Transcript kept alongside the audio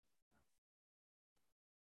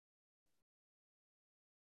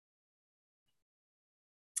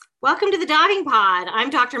Welcome to the Diving Pod.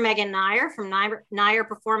 I'm Dr. Megan Neyer from Neyer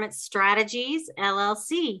Performance Strategies,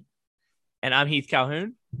 LLC. And I'm Heath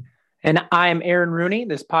Calhoun. And I'm Aaron Rooney.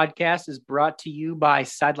 This podcast is brought to you by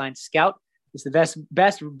Sideline Scout. It's the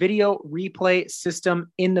best video replay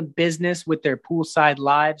system in the business with their Poolside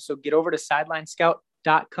Live. So get over to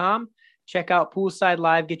sidelinescout.com, check out Poolside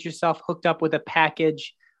Live, get yourself hooked up with a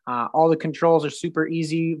package. All the controls are super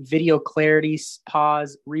easy, video clarity,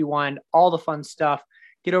 pause, rewind, all the fun stuff.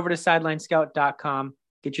 Get over to sidelinescout.com,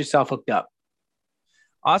 get yourself hooked up.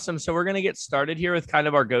 Awesome. So we're going to get started here with kind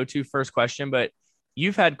of our go-to first question, but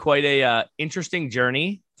you've had quite a interesting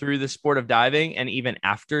journey through the sport of diving and even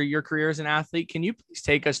after your career as an athlete. Can you please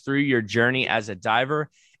take us through your journey as a diver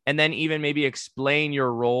and then even maybe explain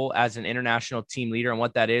your role as an international team leader and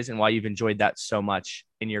what that is and why you've enjoyed that so much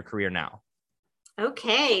in your career now?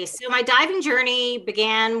 Okay, so my diving journey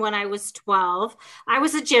began when I was 12. I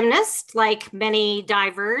was a gymnast, like many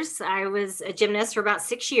divers. I was a gymnast for about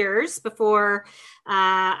 6 years before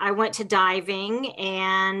I went to diving.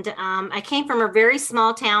 And I came from a very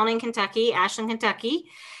small town in Kentucky, Ashland, Kentucky.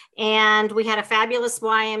 And we had a fabulous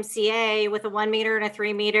YMCA with a 1 meter and a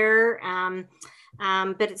 3 meter.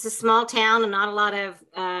 But it's a small town and not a lot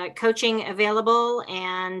of coaching available.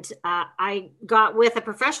 And I got with a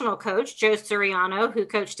professional coach, Joe Suriano, who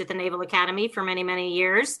coached at the Naval Academy for many, many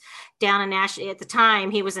years down in Nashville. At the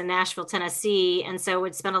time, he was in Nashville, Tennessee. And so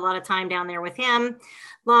would spend a lot of time down there with him.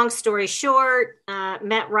 Long story short,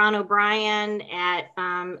 met Ron O'Brien at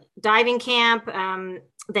diving camp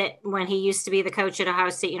that when he used to be the coach at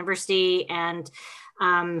Ohio State University, and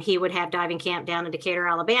he would have diving camp down in Decatur,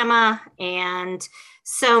 Alabama. And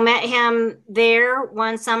so met him there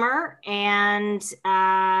one summer, and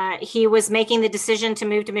he was making the decision to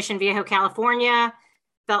move to Mission Viejo, California.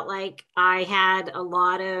 Felt like I had a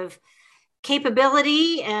lot of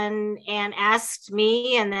capability and asked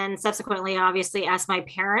me, and then subsequently obviously asked my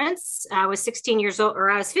parents. I was 16 years old, or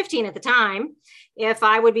I was 15 at the time, if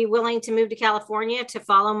I would be willing to move to California to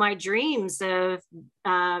follow my dreams of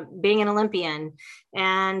being an Olympian.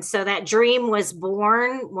 And so that dream was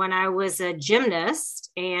born when I was a gymnast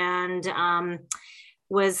and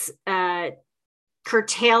was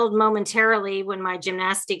curtailed momentarily when my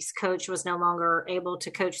gymnastics coach was no longer able to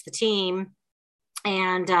coach the team.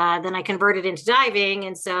 And then I converted into diving.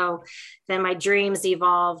 And so then my dreams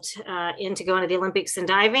evolved into going to the Olympics and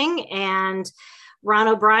diving. And Ron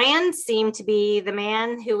O'Brien seemed to be the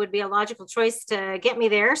man who would be a logical choice to get me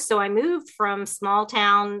there. So I moved from small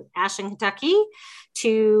town Ashland, Kentucky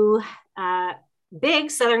to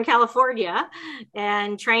big Southern California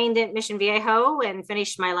and trained at Mission Viejo and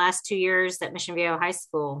finished my last 2 years at Mission Viejo High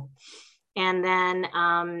School. And then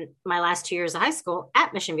my last 2 years of high school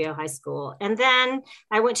at Mission Viejo High School. And then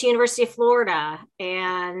I went to University of Florida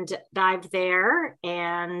and dived there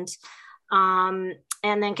and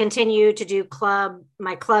then continued to do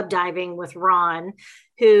my club diving with Ron,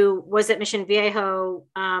 who was at Mission Viejo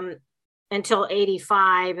until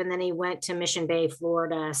 85. And then he went to Mission Bay,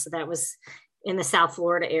 Florida. So that was in the South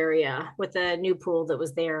Florida area with a new pool that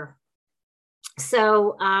was there.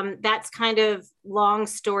 So that's kind of long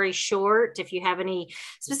story short. If you have any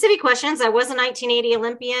specific questions, I was a 1980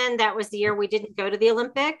 Olympian. That was the year we didn't go to the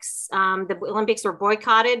Olympics. The Olympics were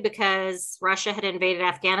boycotted because Russia had invaded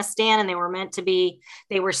Afghanistan, and they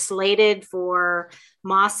wwere slated for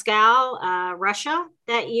Moscow, Russia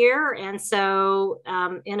that year. And so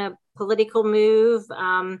in a political move,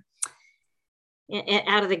 out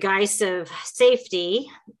of the guise of safety,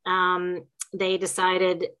 they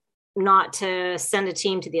decided not to send a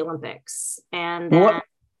team to the Olympics. And then,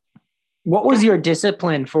 what was your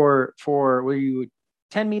discipline for were you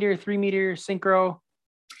 10 meter, 3 meter synchro?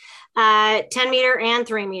 10 meter and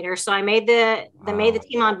 3 meter. So I made the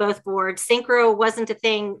team on both boards. Synchro wasn't a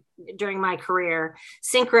thing during my career.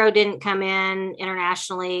 Synchro didn't come in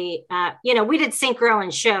internationally. We did synchro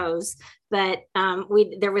in shows, but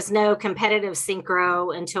there was no competitive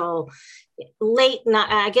synchro until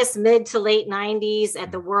mid to late 90s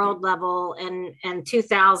at the world level, and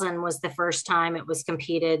 2000 was the first time it was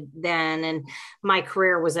competed then, and my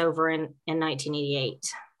career was over in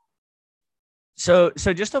 1988. So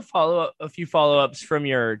just a few follow-ups from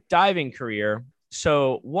your diving career.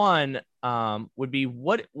 So one would be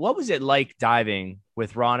what was it like diving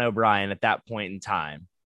with Ron O'Brien at that point in time?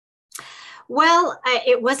 Well,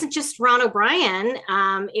 it wasn't just Ron O'Brien.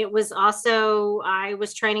 It was also, I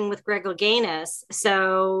was training with Greg Louganis.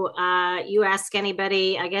 So you ask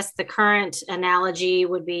anybody, I guess the current analogy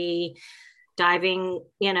would be diving,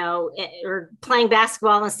 or playing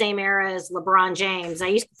basketball in the same era as LeBron James. I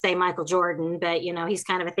used to say Michael Jordan, but he's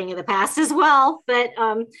kind of a thing of the past as well. But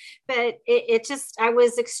it just, I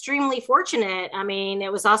was extremely fortunate. I mean,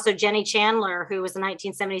 it was also Jenny Chandler, who was a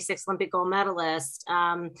 1976 Olympic gold medalist.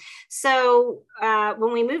 So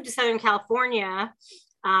when we moved to Southern California,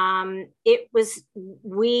 every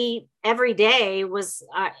day was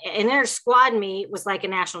an inter squad meet was like a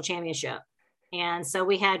national championship. And so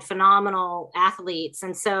we had phenomenal athletes.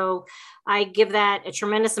 And so I give that a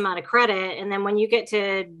tremendous amount of credit. And then when you get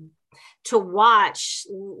to watch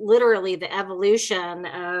literally the evolution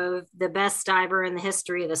of the best diver in the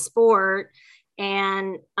history of the sport,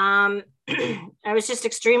 and I was just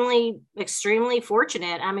extremely, extremely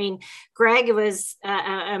fortunate. I mean, Greg was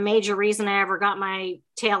a major reason I ever got my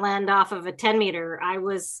tail end off of a 10 meter. I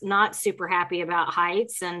was not super happy about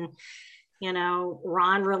heights, and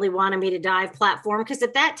Ron really wanted me to dive platform because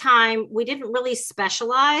at that time we didn't really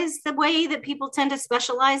specialize the way that people tend to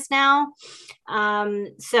specialize now.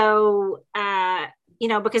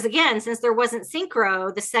 Because again, since there wasn't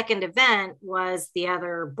synchro, the second event was the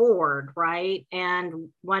other board, right? And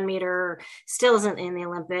 1 meter still isn't in the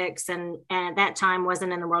Olympics, and at that time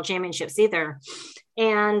wasn't in the World Championships either.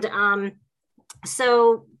 And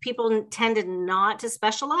so people tended not to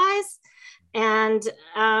specialize. And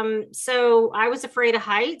so I was afraid of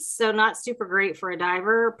heights, so not super great for a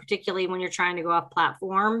diver, particularly when you're trying to go off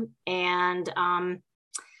platform. And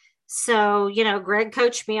Greg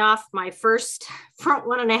coached me off my first front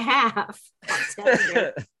 1.5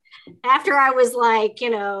 after I was like,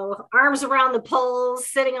 arms around the poles,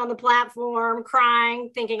 sitting on the platform, crying,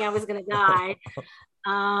 thinking I was going to die.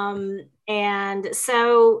 And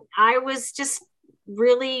so I was just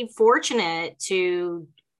really fortunate to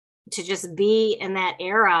just be in that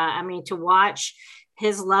era. I mean, to watch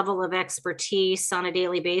his level of expertise on a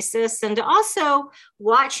daily basis, and to also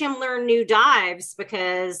watch him learn new dives,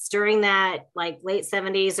 because during that like late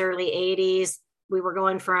 70s, early 80s, we were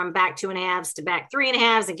going from back 2.5s to back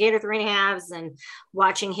 3.5s and gator 3.5s, and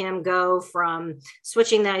watching him go from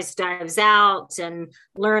switching those dives out and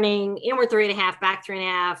learning inward 3.5, back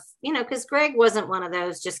 3.5, because Greg wasn't one of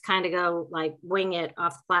those just kind of go like wing it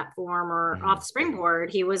off the platform or off the springboard.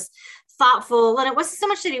 He was thoughtful, and it wasn't so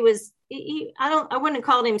much that I wouldn't have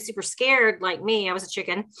called him super scared like me. I was a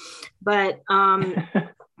chicken, but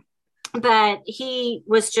but he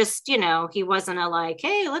was just, he wasn't a like,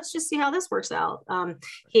 hey, let's just see how this works out.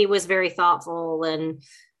 He was very thoughtful and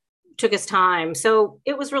took his time. So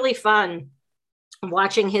it was really fun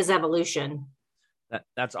watching his evolution.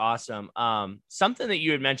 That's awesome. Something that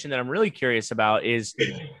you had mentioned that I'm really curious about is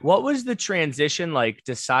what was the transition like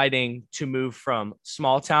deciding to move from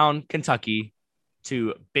small town Kentucky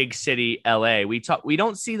to big city LA? We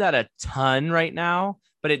don't see that a ton right now,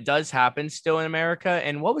 but it does happen still in America.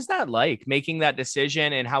 And what was that like, making that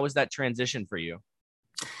decision, and how was that transition for you?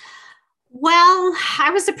 Well,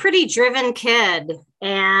 I was a pretty driven kid,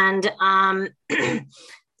 and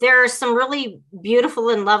there are some really beautiful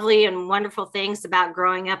and lovely and wonderful things about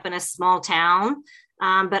growing up in a small town,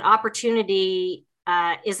 but opportunity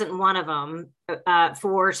isn't one of them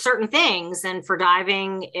for certain things. And for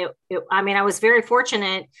diving, I was very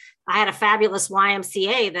fortunate. I had a fabulous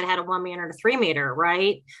YMCA that had a 1 meter and a 3 meter,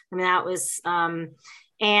 right? I mean, that was,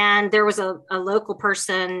 and there was a local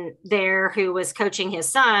person there who was coaching his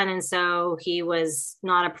son. And so he was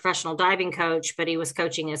not a professional diving coach, but he was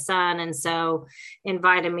coaching his son. And so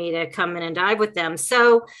invited me to come in and dive with them.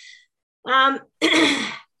 So, I'm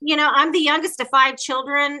the youngest of 5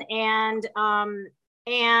 children, and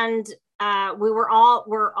we're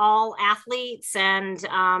all athletes, and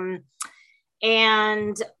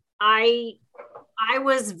I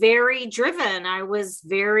was very driven. I was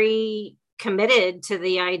very committed to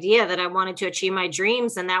the idea that I wanted to achieve my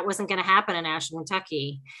dreams, and that wasn't going to happen in Ashland,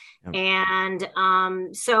 Kentucky. Yep. And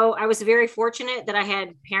so I was very fortunate that I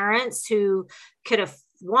had parents who could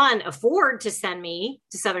afford to send me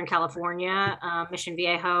to Southern California, Mission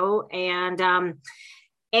Viejo, and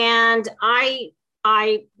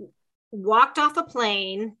I walked off a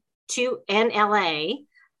plane to LA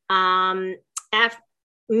after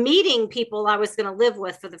meeting people I was going to live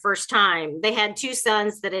with for the first time. They had 2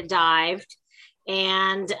 sons that had dived,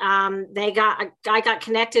 and I got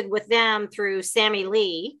connected with them through Sammy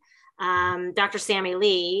Lee, Dr. Sammy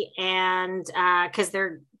Lee, and because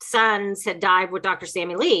their sons had dived with Dr.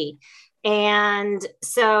 Sammy Lee. And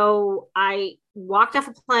so I walked off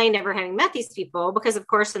a plane, never having met these people, because of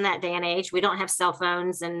course in that day and age, we don't have cell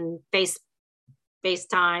phones and FaceTime.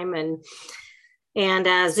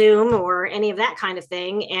 Zoom or any of that kind of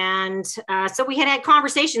thing. And so we had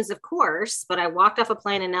conversations, of course, but I walked off a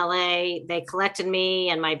plane in LA. They collected me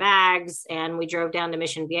and my bags, and we drove down to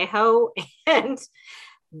Mission Viejo. And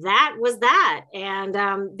that was that. And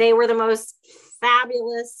they were the most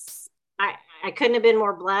fabulous. I couldn't have been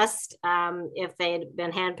more blessed if they had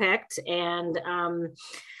been handpicked and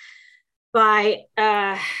by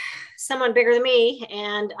someone bigger than me.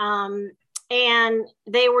 And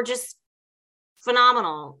they were just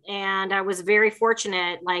phenomenal. And I was very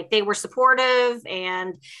fortunate. Like, they were supportive,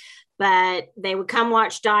 but they would come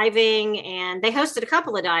watch diving, and they hosted a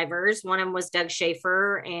couple of divers. One of them was Doug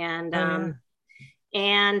Schaefer.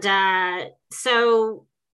 So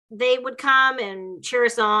they would come and cheer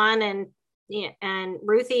us on. And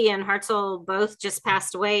Ruthie and Hartzell both just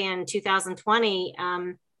passed away in 2020,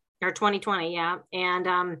 or 2020. Yeah.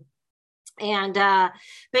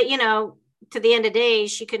 But to the end of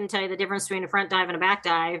days, she couldn't tell you the difference between a front dive and a back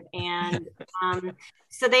dive. And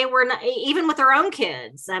so they were not, even with their own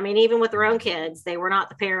kids. I mean, even with their own kids, they were not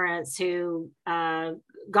the parents who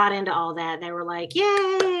got into all that. They were like,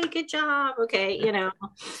 yay, good job. Okay.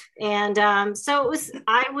 So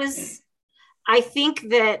I think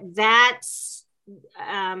that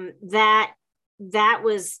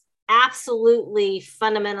was absolutely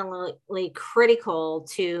fundamentally critical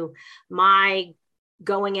to my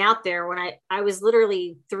going out there when I was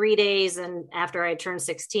literally 3 days and after I turned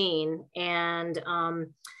 16, and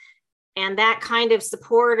that kind of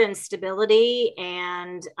support and stability,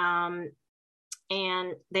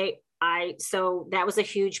 so that was a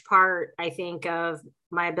huge part, I think, of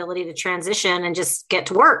my ability to transition and just get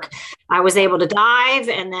to work. I was able to dive,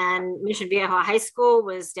 and then Mission Viejo High School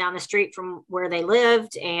was down the street from where they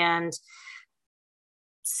lived. And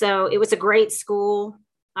so it was a great school.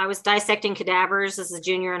 I was dissecting cadavers as a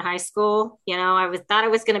junior in high school. Thought I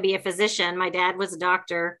was going to be a physician. My dad was a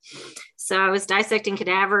doctor. So I was dissecting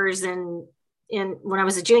cadavers when I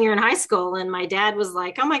was a junior in high school. And my dad was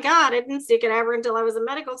like, oh my God, I didn't see a cadaver until I was in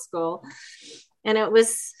medical school. And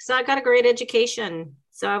so I got a great education.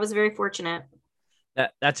 So I was very fortunate.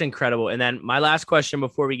 That's incredible. And then my last question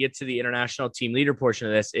before we get to the international team leader portion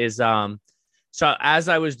of this is, so as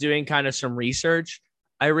I was doing kind of some research,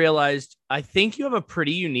 I realized I think you have a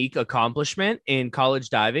pretty unique accomplishment in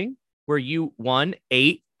college diving where you won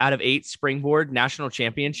 8 out of 8 springboard national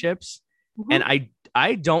championships. Mm-hmm. And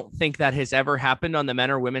I don't think that has ever happened on the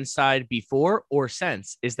men or women's side before or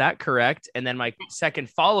since. Is that correct? And then my second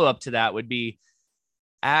follow-up to that would be,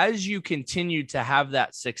 as you continue to have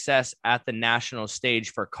that success at the national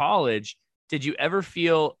stage for college, did you ever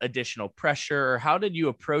feel additional pressure? Or how did you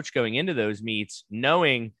approach going into those meets,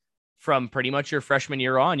 knowing from pretty much your freshman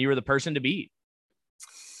year on, you were the person to beat?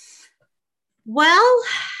 Well,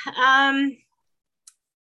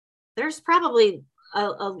 there's probably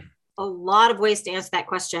a lot of ways to answer that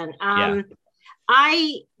question.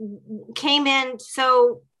 I came in,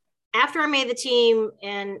 so after I made the team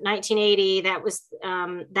in 1980, that was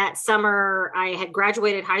that summer, I had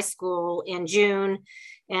graduated high school in June,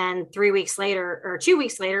 and 2 weeks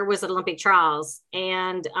later was Olympic trials.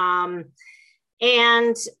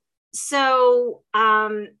 So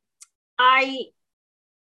I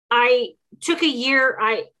took a year.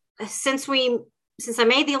 Since I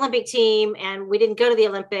made the Olympic team and we didn't go to the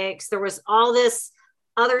Olympics, there was all this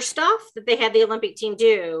other stuff that they had the Olympic team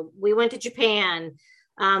do. We went to Japan,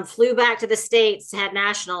 flew back to the States, had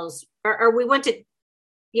nationals, or we went to,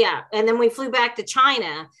 and then we flew back to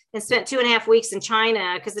China and spent 2.5 weeks in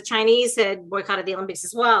China because the Chinese had boycotted the Olympics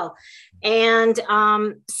as well. And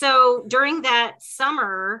so during that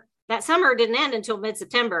summer didn't end until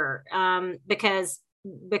mid-September because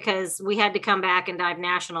we had to come back and dive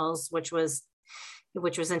nationals, which was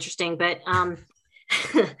interesting. But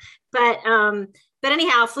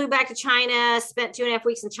anyhow, flew back to China, spent 2.5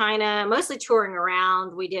 weeks in China, mostly touring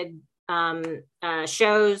around. We did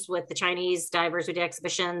shows with the Chinese divers. We did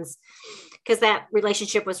exhibitions because that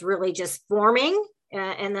relationship was really just forming.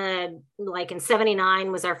 And in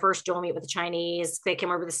 79 was our first dual meet with the Chinese. They came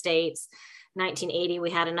over to the States. 1980,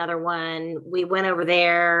 we had another one. We went over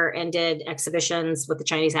there and did exhibitions with the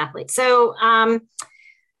Chinese athletes. So I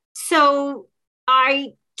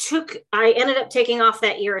ended up taking off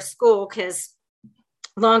that year of school because,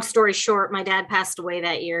 long story short, my dad passed away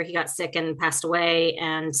that year. He got sick and passed away.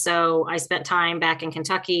 And so I spent time back in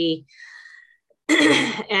Kentucky.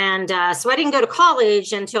 And so I didn't go to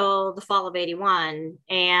college until the fall of 81.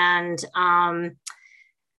 And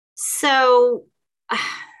so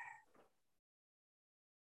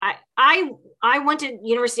I went to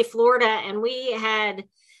University of Florida, and we had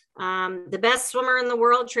the best swimmer in the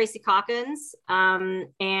world, Tracy Calkins.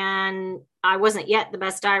 And I wasn't yet the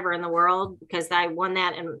best diver in the world because I won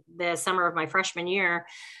that in the summer of my freshman year.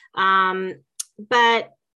 But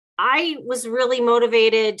I was really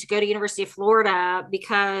motivated to go to University of Florida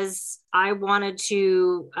because I wanted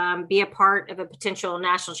to be a part of a potential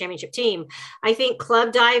national championship team. I think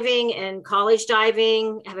club diving and college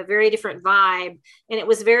diving have a very different vibe. And it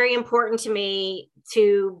was very important to me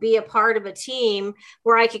to be a part of a team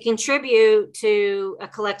where I could contribute to a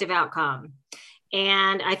collective outcome.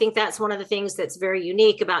 And I think that's one of the things that's very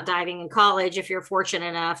unique about diving in college, if you're fortunate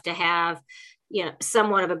enough to have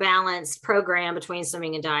somewhat of a balanced program between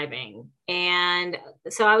swimming and diving. And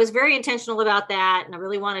so I was very intentional about that. And I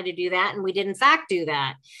really wanted to do that. And we did in fact do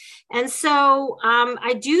that. And so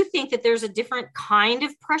I do think that there's a different kind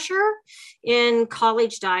of pressure in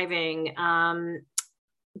college diving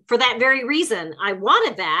for that very reason. I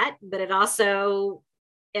wanted that, but it also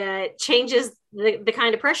changes the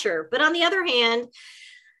kind of pressure. But on the other hand,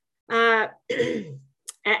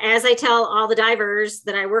 as I tell all the divers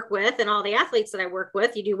that I work with and all the athletes that I work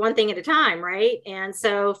with, you do one thing at a time, right? And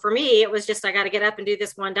so for me, it was just, I got to get up and do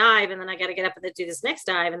this one dive, and then I got to get up and do this next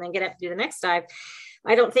dive, and then get up and do the next dive.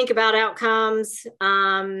 I don't think about outcomes.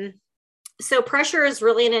 So pressure is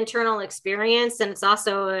really an internal experience, and it's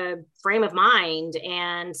also a frame of mind.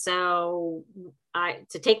 And so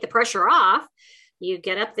to take the pressure off, you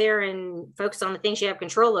get up there and focus on the things you have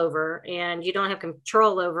control over, and you don't have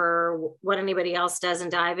control over what anybody else does in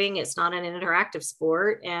diving. It's not an interactive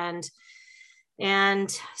sport. And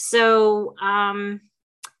so,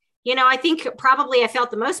 I think probably I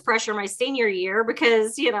felt the most pressure my senior year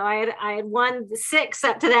because, I had won 6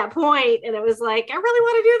 up to that point, and it was like, I really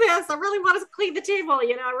want to do this. I really want to clean the table.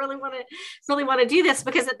 I really want to do this,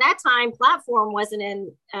 because at that time platform wasn't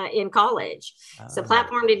in college. So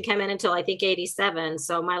platform didn't come in until I think 87.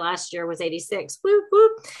 So my last year was 86. Whoop,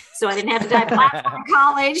 whoop. So I didn't have to dive platform in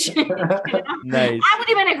college. Nice. I would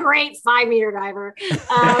have been a great 5-meter diver.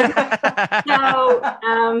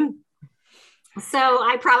 So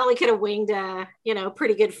I probably could have winged a,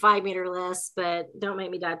 pretty good 5-meter list, but don't make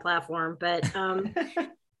me dive platform. But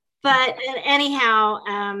anyhow,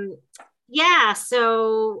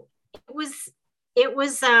 so it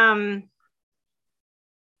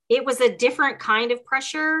was a different kind of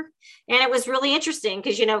pressure, and it was really interesting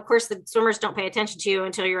because, of course, the swimmers don't pay attention to you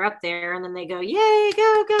until you're up there, and then they go, yay,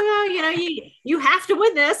 go, go, go, you have to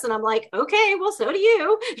win this. And I'm like, okay, well, so do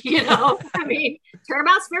you,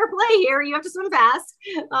 turnabout's fair play here. You have to swim fast.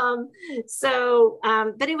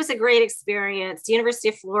 But it was a great experience. The University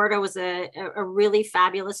of Florida was a really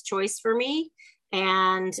fabulous choice for me.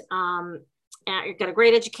 And I got a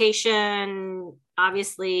great education,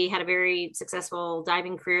 obviously had a very successful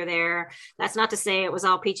diving career there. That's not to say it was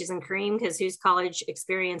all peaches and cream, because whose college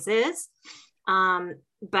experience is,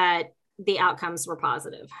 but the outcomes were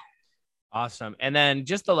positive. Awesome. And then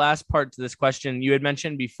just the last part to this question, you had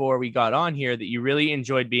mentioned before we got on here that you really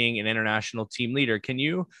enjoyed being an international team leader. Can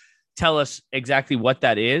you tell us exactly what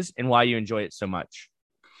that is and why you enjoy it so much?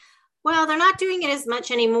 Well, they're not doing it as much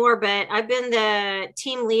anymore, but I've been the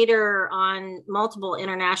team leader on multiple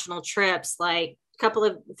international trips, like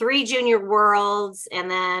 3 junior worlds, and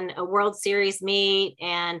then a World Series meet,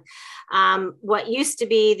 and what used to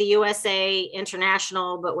be the USA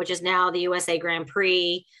International, but which is now the USA Grand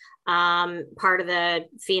Prix, part of the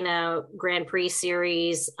FINA Grand Prix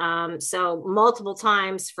series. So multiple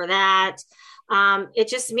times for that. It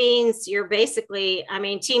just means you're basically,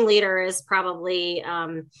 team leader is probably,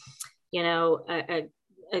 a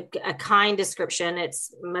kind description.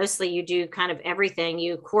 It's mostly you do kind of everything.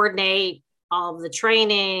 You coordinate all of the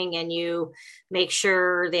training, and you make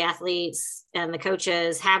sure the athletes and the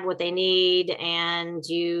coaches have what they need, and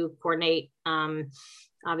you coordinate,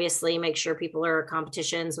 obviously make sure people are at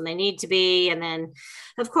competitions when they need to be. And then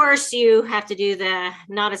of course you have to do the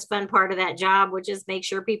not as fun part of that job, which is make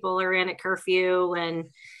sure people are in at curfew, and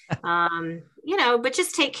but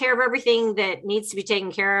just take care of everything that needs to be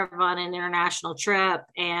taken care of on an international trip.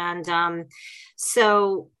 And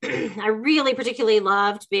so I really particularly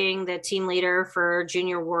loved being the team leader for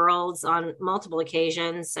Junior Worlds on multiple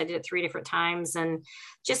occasions. I did it 3 different times, and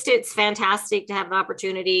just, it's fantastic to have the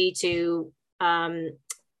opportunity to,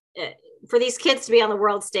 for these kids to be on the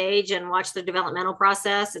world stage and watch the developmental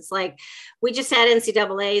process. It's like, we just had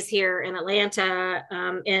NCAAs here in Atlanta,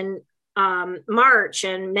 and March,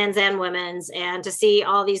 and men's and women's, and to see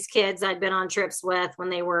all these kids I'd been on trips with when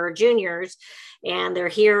they were juniors, and they're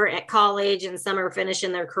here at college, and some are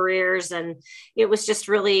finishing their careers. And it was just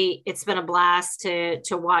really, it's been a blast to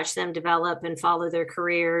watch them develop and follow their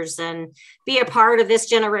careers and be a part of this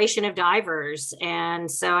generation of divers. And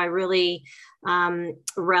so I really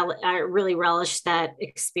relish that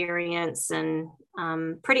experience, and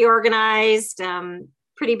pretty organized,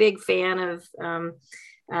 pretty big fan of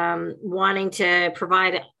wanting to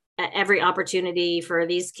provide every opportunity for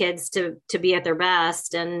these kids to be at their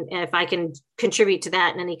best. And if I can contribute to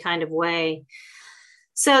that in any kind of way.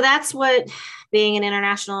 So that's what being an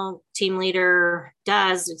international team leader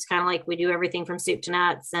does. It's kind of like we do everything from soup to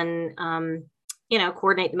nuts, and,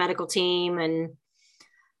 coordinate the medical team and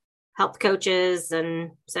help coaches.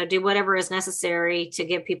 And so do whatever is necessary to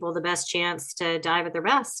give people the best chance to dive at their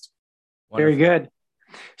best. Wonderful. Very good.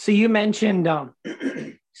 So you mentioned,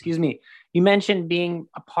 excuse me, you mentioned being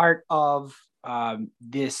a part of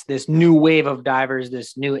this new wave of divers,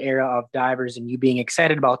 this new era of divers, and you being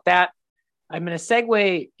excited about that. I'm going to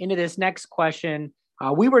segue into this next question.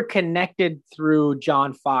 We were connected through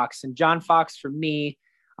John Fox, and John Fox, for me,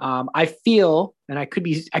 I feel, and I could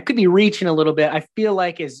be reaching a little bit, I feel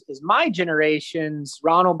like is my generation's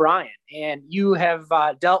Ron O'Brien. And you have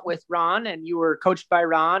dealt with Ron, and you were coached by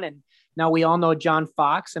Ron, and now we all know John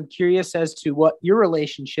Fox. I'm curious as to what your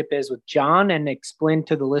relationship is with John, and explain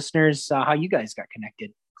to the listeners how you guys got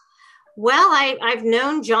connected. Well, I've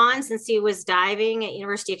known John since he was diving at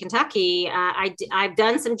University of Kentucky. I've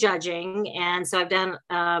done some judging, and so I've done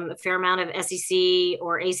a fair amount of SEC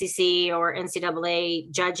or ACC or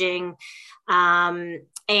NCAA judging.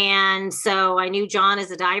 And so I knew John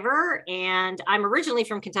as a diver, and I'm originally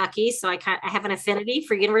from Kentucky, so I have an affinity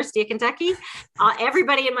for University of Kentucky.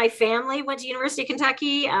 Everybody in my family went to University of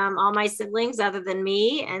Kentucky, all my siblings other than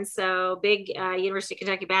me, and so big University of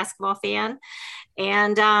Kentucky basketball fan.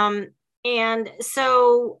 And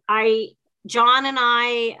so John and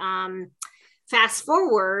I, fast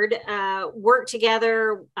forward, worked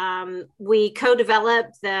together. We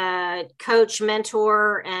co-developed the coach,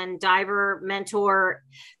 mentor, and diver mentor,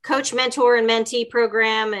 coach, mentor, and mentee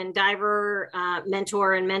program, and diver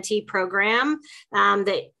mentor and mentee program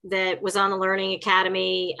that was on the Learning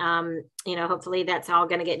Academy. Hopefully that's all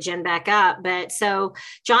going to get Jen back up. But so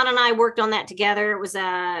John and I worked on that together. It was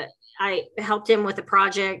I helped him with a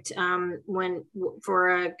project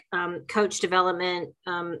for a coach development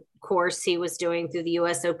course he was doing through the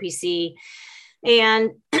USOPC.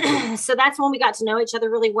 And so that's when we got to know each other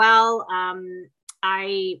really well.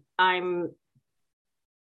 I'm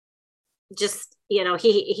just,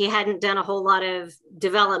 he hadn't done a whole lot of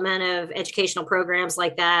development of educational programs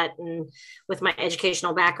like that. And with my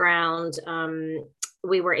educational background,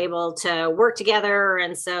 we were able to work together.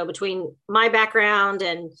 And so between my background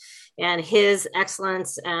and his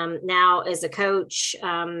excellence now as a coach,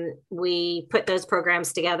 we put those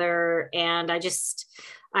programs together. And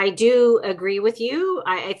I do agree with you.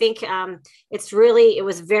 I think it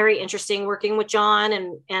was very interesting working with John,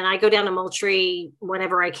 and I go down to Moultrie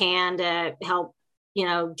whenever I can to help,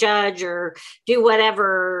 judge or do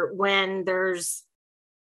whatever when there's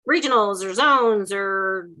regionals or zones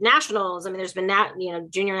or nationals. I mean, there's been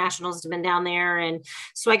junior nationals have been down there. And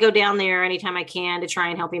so I go down there anytime I can to try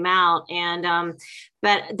and help him out. And,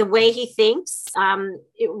 but the way he thinks, Ron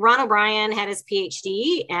O'Brien had his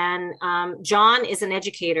PhD, and John is an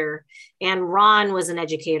educator, and Ron was an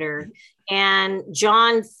educator. And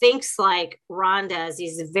John thinks like Ron does.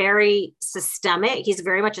 He's very systemic. He's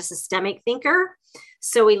very much a systemic thinker.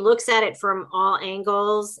 So he looks at it from all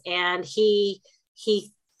angles, and he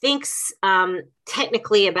thinks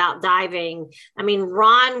technically about diving. I mean,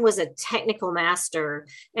 Ron was a technical master,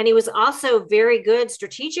 and he was also very good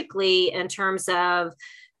strategically in terms of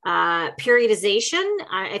periodization.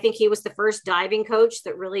 I think he was the first diving coach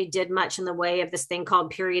that really did much in the way of this thing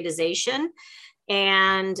called periodization.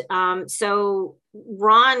 And so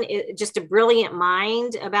Ron is just a brilliant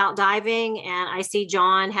mind about diving, and I see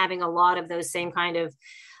John having a lot of those same kind of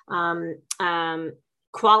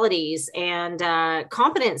qualities and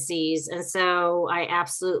competencies. And so I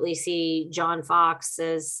absolutely see John Fox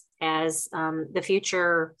as the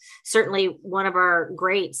future, certainly one of our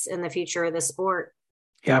greats in the future of the sport.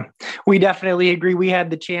 Yeah, we definitely agree. We had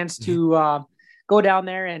the chance to go down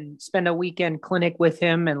there and spend a weekend clinic with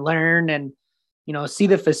him and learn and, see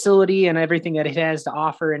the facility and everything that it has to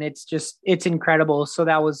offer. And it's incredible. So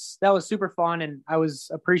that was super fun. And I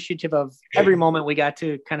was appreciative of every moment we got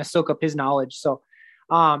to kind of soak up his knowledge. So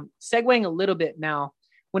segueing a little bit now,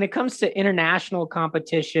 when it comes to international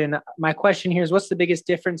competition, my question here is, what's the biggest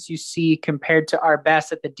difference you see compared to our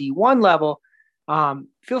best at the D1 level?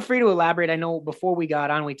 Feel free to elaborate. I know before we got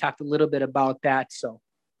on, we talked a little bit about that. So,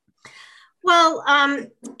 well, the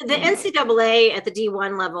NCAA at the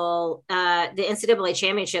D1 level, the NCAA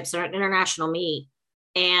championships are an international meet.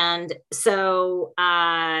 And so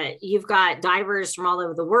you've got divers from all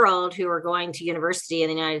over the world who are going to university in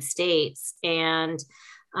the United States. And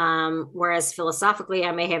whereas philosophically,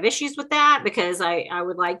 I may have issues with that because I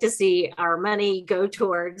would like to see our money go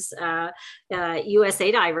towards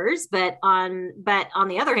USA divers. But on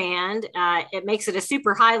the other hand, it makes it a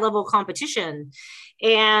super high level competition.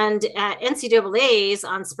 And NCAA's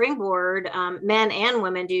on springboard, men and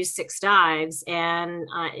women do 6 dives. And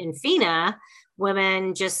in FINA,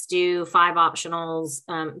 women just do 5 optionals,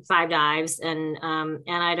 5 dives. And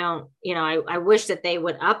I don't, I wish that they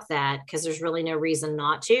would up that because there's really no reason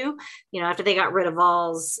not to, after they got rid of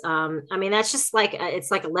vols. That's just like, it's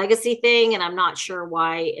like a legacy thing. And I'm not sure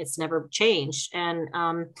why it's never changed. And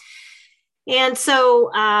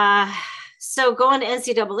so going to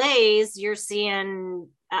NCAA's, you're seeing,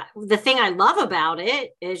 the thing I love about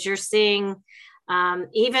it is you're seeing,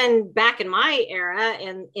 even back in my era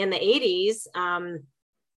in the 80s,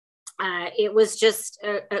 it was just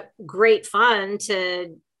a great fun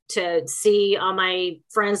to see all my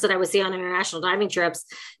friends that I would see on international diving trips,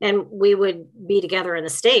 and we would be together in the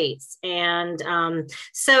States. And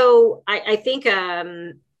so I think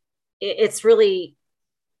it's really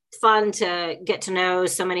fun to get to know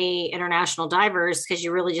so many international divers because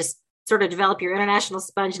you really just sort of develop your international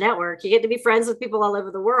sponge network. You get to be friends with people all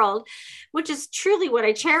over the world, which is truly what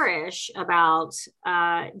I cherish about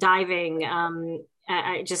diving.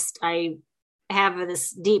 I have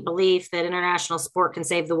this deep belief that international sport can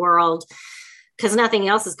save the world because nothing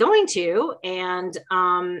else is going to. And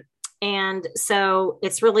so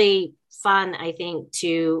it's really fun, I think,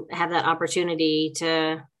 to have that opportunity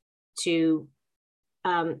to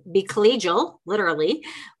be collegial, literally,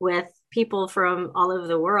 with people from all over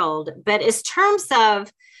the world. But as terms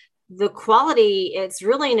of the quality, it's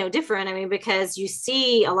really no different. Because you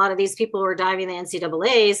see a lot of these people who are diving the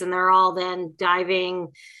NCAAs and they're all then diving,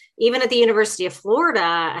 even at the University of Florida.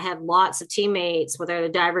 I had lots of teammates, whether they're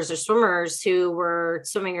divers or swimmers, who were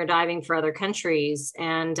swimming or diving for other countries.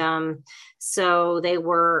 And so they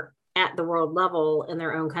were at the world level in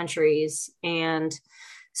their own countries. And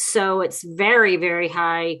so it's very, very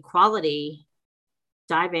high quality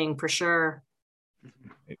diving for sure.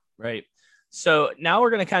 Right. So now we're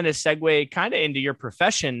going to kind of segue into your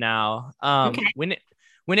profession now. Okay.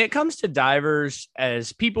 When it comes to divers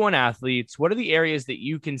as people and athletes, what are the areas that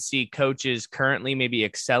you can see coaches currently maybe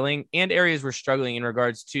excelling and areas we're struggling in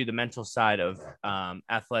regards to the mental side of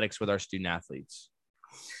athletics with our student athletes?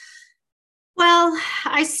 Well,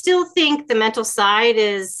 I still think the mental side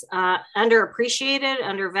is underappreciated,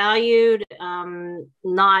 undervalued,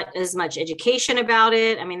 not as much education about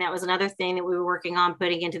it. That was another thing that we were working on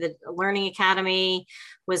putting into the Learning Academy,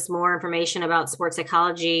 was more information about sports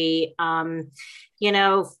psychology.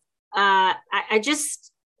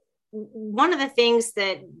 One of the things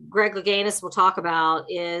that Greg Louganis will talk about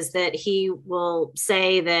is that he will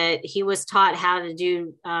say that he was taught how to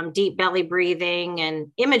do deep belly breathing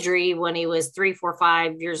and imagery when he was 3, 4,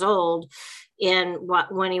 5 years old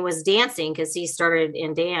when he was dancing, because he started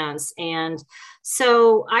in dance. And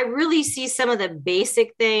so I really see some of the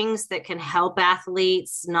basic things that can help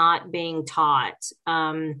athletes not being taught.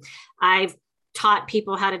 I've taught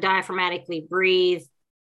people how to diaphragmatically breathe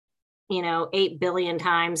 8 billion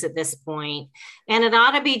times at this point. And it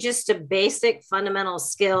ought to be just a basic fundamental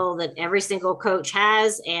skill that every single coach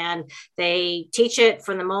has. And they teach it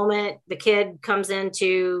from the moment the kid comes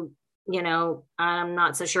into, I'm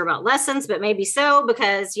not so sure about lessons, but maybe so,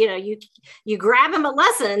 because, you grab them at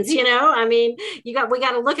lessons, we got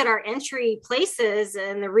to look at our entry places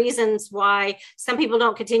and the reasons why some people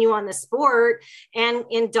don't continue on the sport. And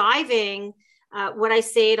in diving, what I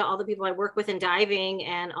say to all the people I work with in diving,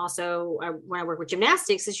 and also when I work with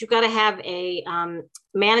gymnastics, is you've got to have a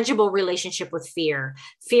manageable relationship with fear.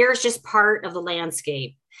 Fear is just part of the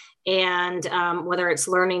landscape. And whether it's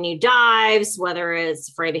learning new dives, whether it's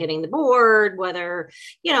afraid of hitting the board, whether,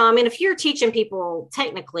 if you're teaching people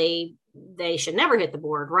technically, they should never hit the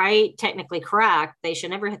board, right? Technically correct. They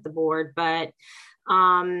should never hit the board, but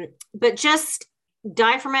just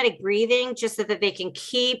diaphragmatic breathing, just so that they can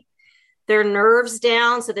keep their nerves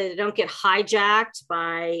down so that they don't get hijacked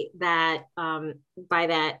by that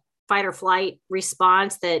fight or flight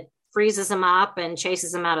response that freezes them up and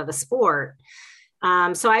chases them out of the sport.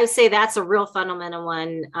 So I would say that's a real fundamental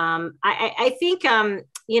one. I think,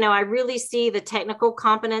 I really see the technical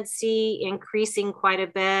competency increasing quite a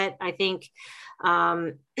bit. I think,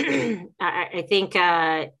 I think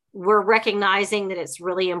we're recognizing that it's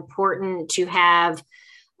really important to have,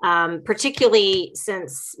 particularly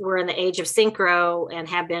since we're in the age of synchro and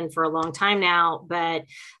have been for a long time now, but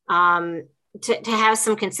to have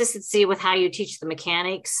some consistency with how you teach the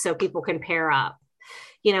mechanics so people can pair up.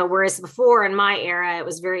 Whereas before in my era, it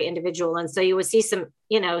was very individual. And so you would see some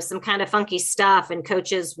kind of funky stuff and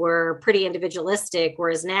coaches were pretty individualistic.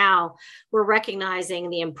 Whereas now we're recognizing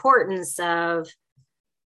the importance of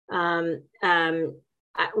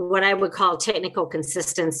what I would call technical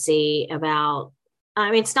consistency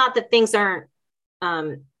it's not that things aren't,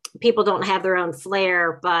 people don't have their own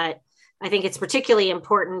flair, but I think it's particularly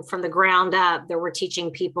important from the ground up that we're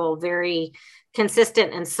teaching people very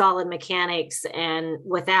consistent and solid mechanics and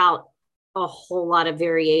without a whole lot of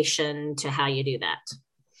variation to how you do that.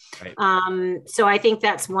 Right. So I think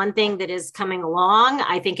that's one thing that is coming along.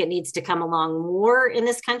 I think it needs to come along more in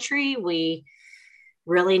this country. We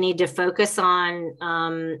really need to focus on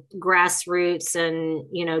grassroots and,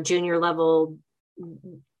 junior level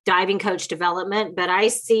diving coach development. But I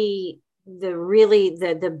see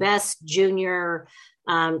the best junior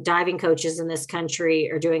diving coaches in this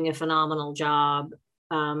country are doing a phenomenal job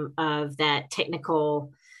of that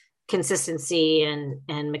technical consistency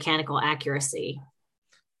and mechanical accuracy.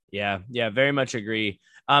 Yeah, very much agree.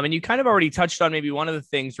 And you kind of already touched on maybe one of the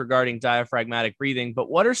things regarding diaphragmatic breathing, but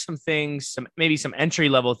what are some things, maybe some entry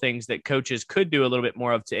level things that coaches could do a little bit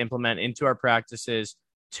more of to implement into our practices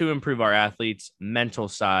to improve our athletes' mental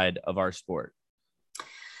side of our sport?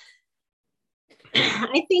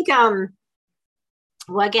 I think, well,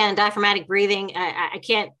 again, diaphragmatic breathing, I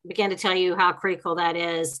can't begin to tell you how critical that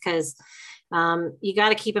is because you got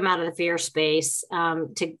to keep them out of the fear space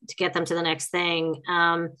to get them to the next thing.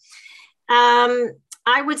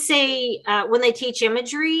 I would say when they teach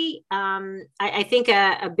imagery, I think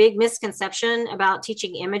a big misconception about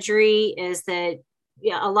teaching imagery is that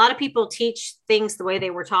a lot of people teach things the way they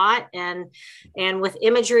were taught. And with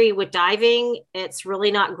imagery, with diving, it's really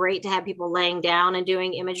not great to have people laying down and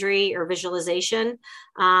doing imagery or visualization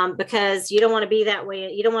because you don't want to be that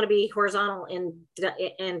way. You don't want to be horizontal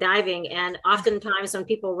in diving. And oftentimes when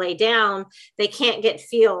people lay down, they can't get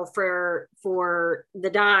feel for the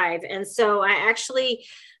dive. And so I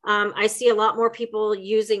see a lot more people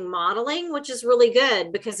using modeling, which is really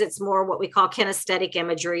good because it's more what we call kinesthetic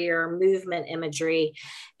imagery or movement imagery.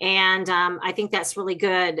 And I think that's really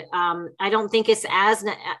good. I don't think it's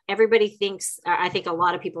everybody thinks, I think a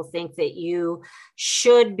lot of people think that you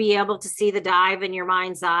should be able to see the dive in your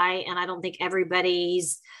mind's eye. And I don't think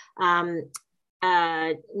everybody's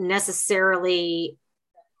necessarily,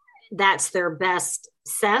 that's their best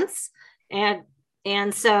sense.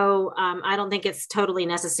 And so I don't think it's totally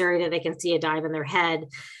necessary that they can see a dive in their head,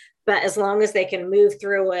 but as long as they can move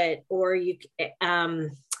through it or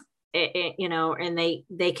and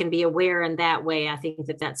they can be aware in that way, I think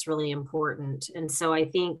that that's really important. And so I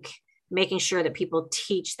think making sure that people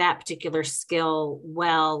teach that particular skill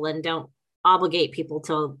well and don't obligate people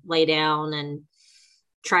to lay down and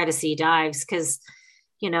try to see dives because,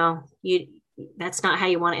 that's not how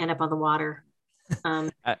you want to end up on the water.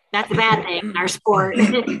 That's a bad thing in our sport.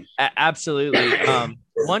 Absolutely.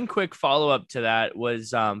 One quick follow-up to that was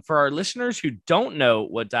for our listeners who don't know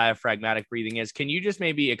what diaphragmatic breathing is, can you just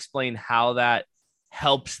maybe explain how that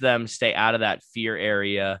helps them stay out of that fear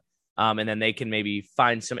area? And then they can maybe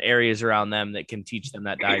find some areas around them that can teach them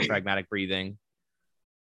that diaphragmatic breathing.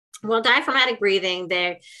 Well, diaphragmatic breathing,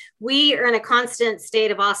 we are in a constant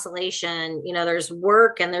state of oscillation. There's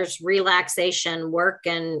work and there's relaxation, work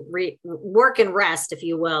and rest, if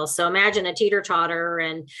you will. So imagine a teeter-totter,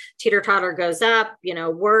 and teeter-totter goes up,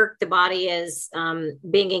 work, the body is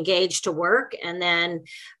being engaged to work, and then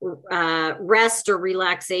rest or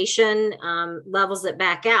relaxation levels it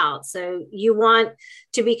back out. So you want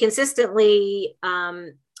to be consistently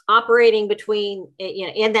operating between,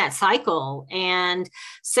 in that cycle. And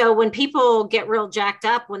so when people get real jacked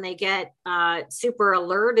up, when they get super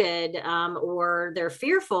alerted or they're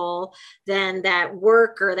fearful, then that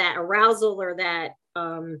work or that arousal or that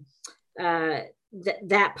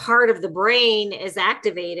that part of the brain is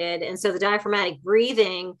activated. And so the diaphragmatic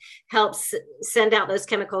breathing helps send out those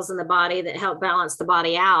chemicals in the body that help balance the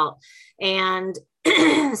body out. And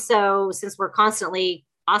so since we're constantly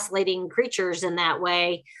oscillating creatures in that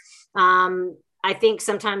way, I think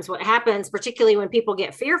sometimes what happens, particularly when people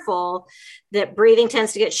get fearful, that breathing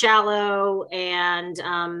tends to get shallow and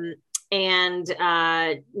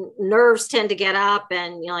nerves tend to get up,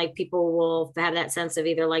 and people will have that sense of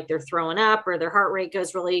either like they're throwing up or their heart rate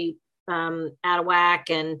goes really out of whack.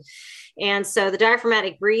 And so the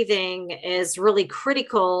diaphragmatic breathing is really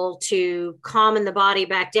critical to calming the body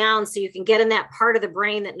back down so you can get in that part of the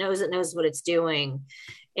brain that knows what it's doing.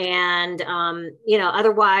 And,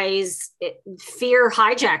 otherwise fear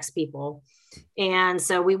hijacks people. And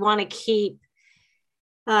so we want to keep,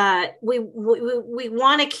 we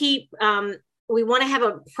want to keep, we want to have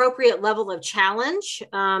an appropriate level of challenge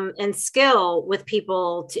and skill with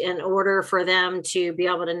people in order for them to be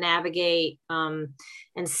able to navigate and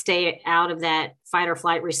stay out of that fight or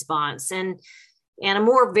flight response. And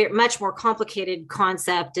a much more complicated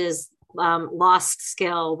concept is lost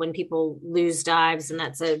skill when people lose dives, and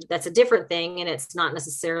that's a different thing, and it's not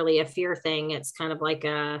necessarily a fear thing. It's kind of like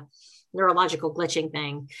a neurological glitching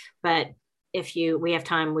thing. But if we have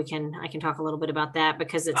time, I can talk a little bit about that,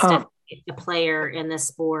 because it's definitely a player in this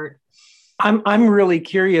sport. I'm really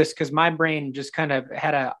curious, because my brain just kind of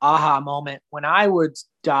had an aha moment when I would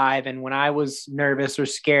dive, and when I was nervous or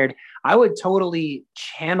scared, I would totally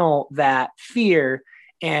channel that fear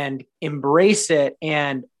and embrace it,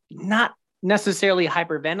 and not necessarily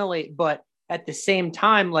hyperventilate, but at the same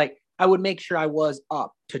time, like, I would make sure I was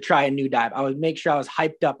up to try a new dive. I would make sure I was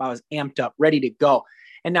hyped up, I was amped up, ready to go.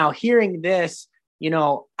 And now hearing this,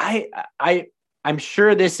 I'm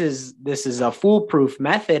sure this is a foolproof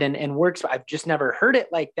method and works. I've just never heard it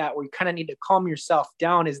like that, where you kind of need to calm yourself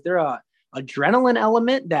down. Is there a adrenaline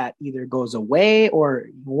element that either goes away, or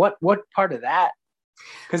what part of that?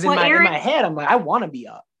 Because in my head, I'm like, I want to be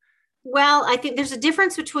up. Well, I think there's a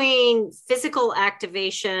difference between physical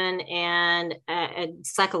activation and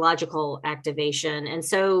psychological activation. And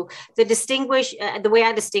so the way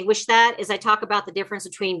I distinguish that is I talk about the difference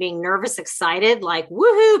between being nervous, excited, like,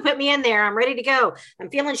 woohoo, put me in there, I'm ready to go, I'm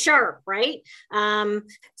feeling sharp, right?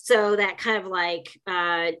 So that kind of like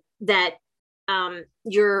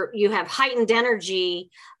you have heightened energy,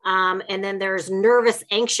 and then there's nervous,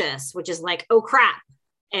 anxious, which is like, oh crap.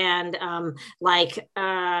 And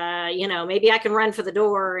maybe I can run for the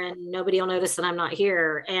door and nobody will notice that I'm not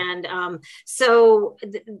here. And so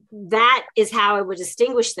that is how I would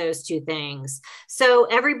distinguish those two things. So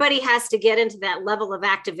everybody has to get into that level of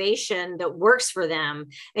activation that works for them.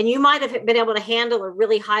 And you might have been able to handle a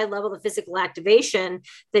really high level of physical activation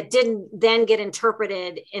that didn't then get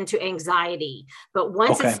interpreted into anxiety. But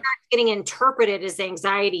once it starts getting interpreted as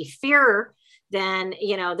anxiety, fear, then,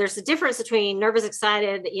 there's a difference between nervous,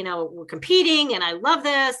 excited, we're competing and I love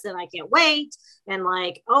this and I can't wait. And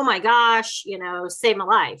like, oh my gosh, save my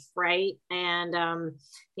life. Right. And,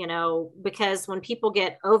 because when people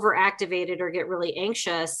get overactivated or get really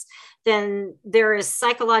anxious, then there is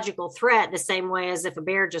psychological threat the same way as if a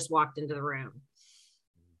bear just walked into the room.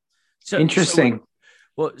 So interesting.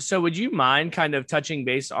 So would you mind kind of touching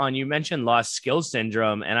base on, you mentioned lost skill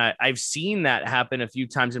syndrome, and I've seen that happen a few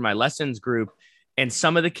times in my lessons group. And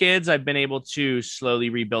some of the kids, I've been able to slowly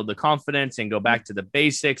rebuild the confidence and go back to the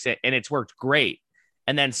basics, and it's worked great.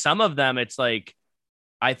 And then some of them, it's like,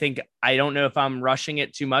 I don't know if I'm rushing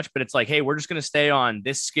it too much, but it's like, hey, we're just going to stay on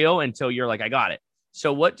this skill until you're like, I got it.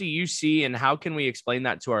 So what do you see, and how can we explain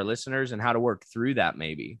that to our listeners, and how to work through that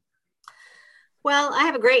maybe? Well, I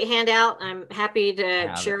have a great handout. I'm happy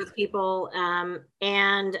to share with people. But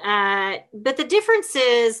the difference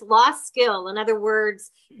is lost skill. In other words,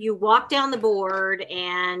 you walk down the board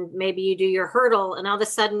and maybe you do your hurdle, and all of a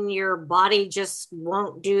sudden your body just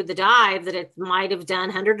won't do the dive that it might have done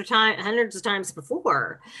hundreds of times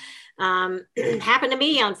before. It happened to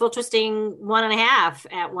me on full twisting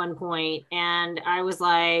 1.5 at one point, and I was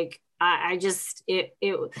like,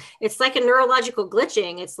 it's like a neurological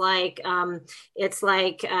glitching. It's like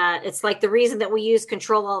the reason that we use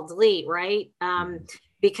Control-Alt-Delete, right?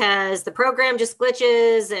 Because the program just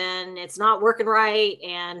glitches and it's not working right.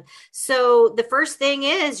 And so the first thing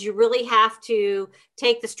is you really have to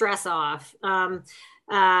take the stress off.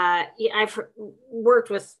 I've worked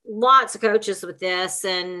with lots of coaches with this,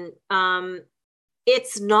 and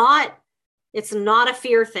it's not a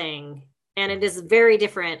fear thing. And it is very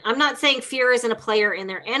different. I'm not saying fear isn't a player in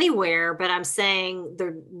there anywhere, but I'm saying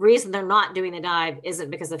the reason they're not doing the dive isn't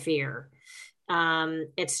because of fear.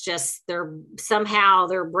 It's just somehow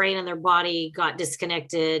their brain and their body got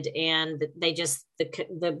disconnected, and they just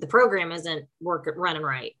the program isn't running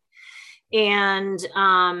right. And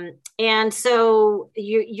so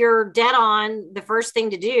you're dead on. The first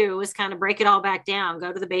thing to do is kind of break it all back down,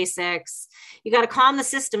 go to the basics. You got to calm the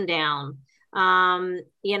system down.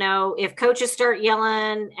 If coaches start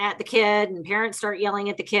yelling at the kid and parents start yelling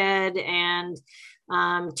at the kid and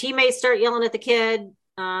teammates start yelling at the kid,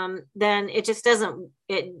 then it just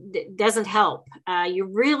doesn't help. You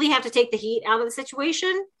really have to take the heat out of the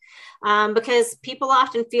situation because people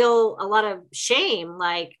often feel a lot of shame.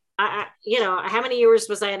 Like, how many years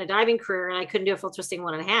was I in a diving career and I couldn't do a full twisting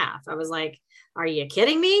 1.5? I was like, are you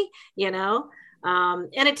kidding me? And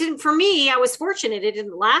it didn't, for me, I was fortunate. It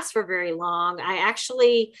didn't last for very long. I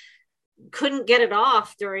actually couldn't get it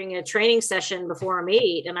off during a training session before a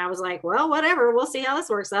meet. And I was like, well, whatever, we'll see how this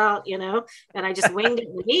works out, and I just winged it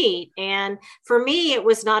in the meet. And for me, it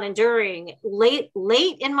was not enduring. Late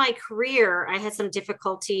in my career, I had some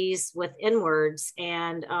difficulties with inwards,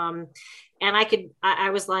 and I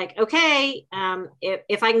was like, okay,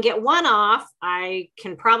 if I can get one off, I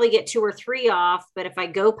can probably get 2 or 3 off. But if I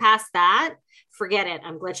go past that, forget it.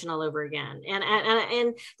 I'm glitching all over again.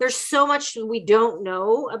 And there's so much we don't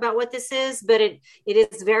know about what this is, but it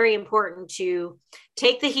is very important to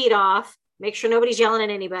take the heat off, make sure nobody's yelling at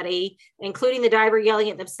anybody, including the diver yelling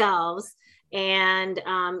at themselves, and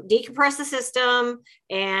decompress the system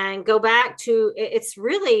and go back to, it's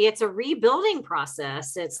a rebuilding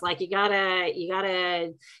process. It's like, you gotta,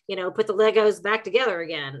 put the Legos back together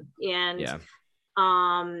again. And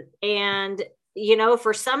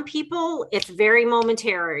for some people, it's very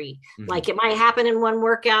momentary. Mm-hmm. Like, it might happen in one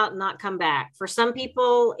workout and not come back. For some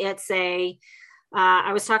people, it's I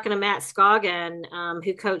was talking to Matt Scoggin,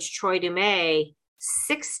 who coached Troy Dumais,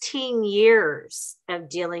 16 years of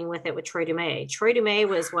dealing with it with Troy Dumais. Troy Dumais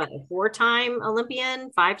was a 4-time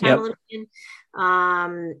Olympian, 5-time Olympian,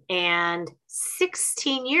 and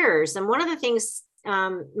 16 years. And one of the things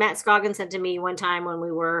Matt Scoggin said to me one time when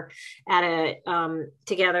we were at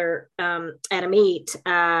together at a meet,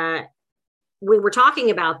 we were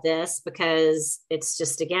talking about this because it's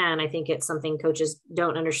just, again, I think it's something coaches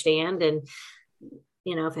don't understand. And,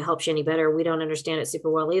 if it helps you any better, we don't understand it super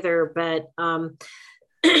well either. But,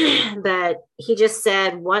 but he just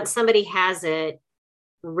said, once somebody has it,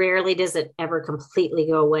 rarely does it ever completely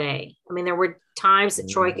go away. I mean, there were times that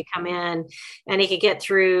Troy could come in and he could get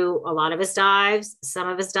through a lot of his dives, some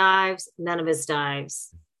of his dives, none of his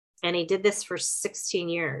dives. And he did this for 16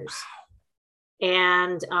 years.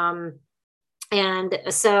 And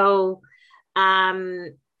so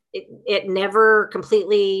it never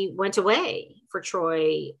completely went away for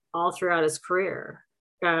Troy all throughout his career.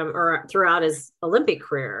 Or throughout his Olympic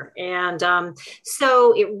career. And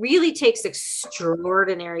so it really takes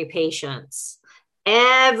extraordinary patience.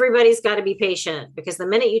 Everybody's got to be patient, because the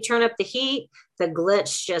minute you turn up the heat, the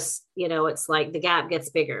glitch just, it's like the gap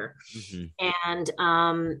gets bigger. Mm-hmm. And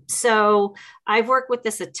so I've worked with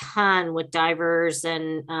this a ton with divers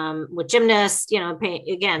and with gymnasts,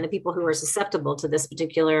 again, the people who are susceptible to this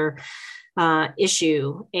particular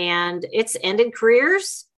issue. And it's ended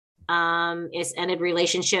careers. It's ended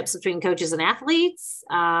relationships between coaches and athletes.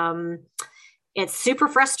 It's super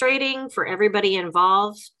frustrating for everybody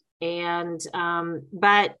involved. And,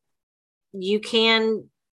 but you can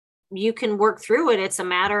work through it. It's a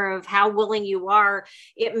matter of how willing you are.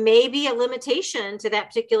 It may be a limitation to that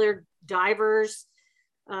particular diver's,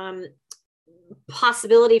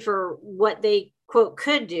 possibility for what they quote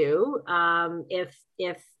could do. If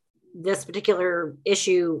this particular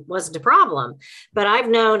issue wasn't a problem. But I've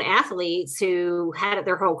known athletes who had it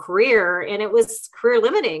their whole career, and it was career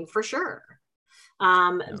limiting for sure.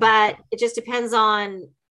 But it just depends on,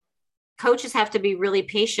 coaches have to be really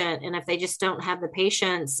patient. And if they just don't have the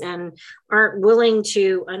patience and aren't willing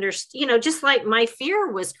to understand, just like my fear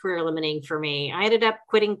was career limiting for me. I ended up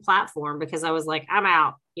quitting platform because I was like, I'm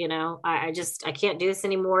out. I can't do this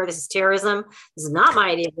anymore. This is terrorism. This is not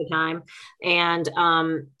my idea of the time.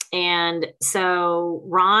 And so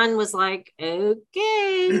Ron was like,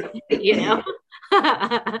 okay,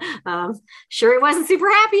 sure, he wasn't super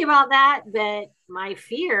happy about that, but my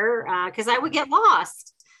fear, because I would get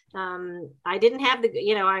lost. I didn't have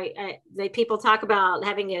people talk about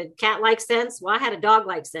having a cat-like sense. Well, I had a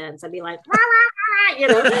dog-like sense. I'd be like, rah, rah, rah,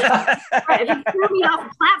 if you threw me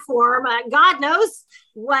off a platform, God knows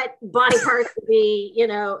what body parts would be,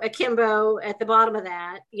 akimbo at the bottom of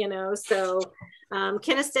that, so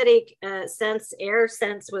kinesthetic air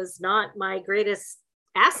sense was not my greatest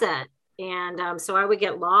asset. And so I would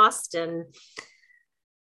get lost, and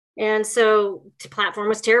so the platform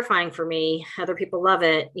was terrifying for me. Other people love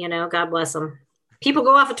it, God bless them. People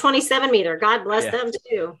go off a 27 meter. God bless them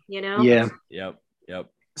too, Yeah. Yep.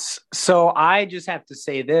 So I just have to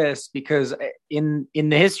say this, because in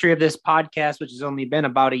the history of this podcast, which has only been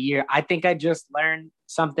about a year, I think I just learned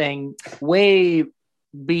something way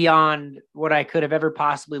beyond what I could have ever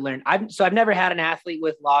possibly learned. I've never had an athlete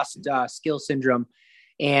with lost skill syndrome.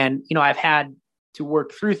 And, I've had to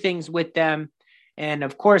work through things with them. And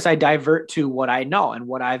of course, I divert to what I know and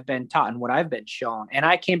what I've been taught and what I've been shown. And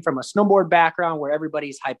I came from a snowboard background where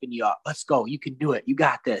everybody's hyping you up. Let's go. You can do it. You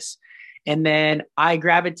got this. And then I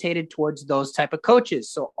gravitated towards those type of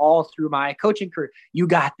coaches. So all through my coaching career, you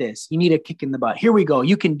got this. You need a kick in the butt. Here we go.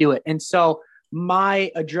 You can do it. And so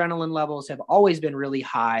my adrenaline levels have always been really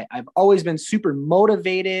high. I've always been super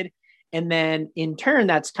motivated. And then in turn,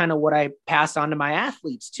 that's kind of what I pass on to my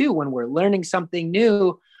athletes too. When we're learning something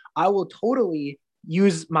new, I will totally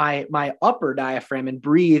use my upper diaphragm and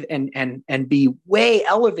breathe and be way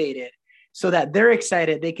elevated so that they're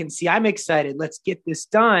excited. They can see I'm excited. Let's get this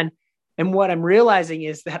done. And what I'm realizing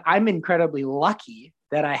is that I'm incredibly lucky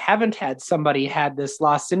that I haven't had somebody had this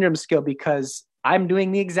loss syndrome skill, because I'm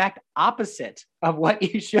doing the exact opposite of what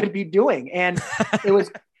you should be doing. And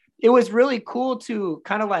it was really cool to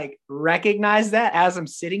kind of like recognize that as I'm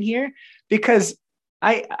sitting here, because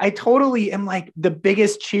I totally am like the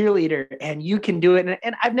biggest cheerleader and you can do it.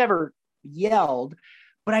 And I've never yelled,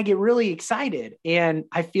 but I get really excited. And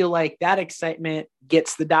I feel like that excitement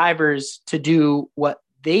gets the divers to do what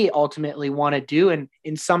they ultimately want to do. And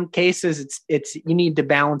in some cases it's, you need to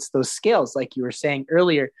balance those scales, like you were saying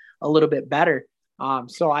earlier, a little bit better.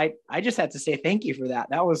 So I just had to say thank you for that.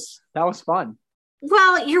 That was fun.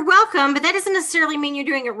 Well, you're welcome, but that doesn't necessarily mean you're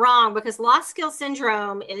doing it wrong, because lost skill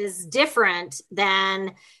syndrome is different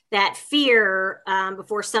than that fear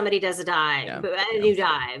before somebody does a new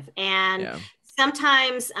dive. And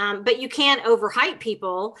sometimes, but you can't overhype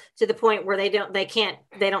people to the point where they don't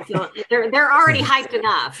feel they're already hyped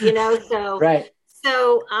enough, so. Right.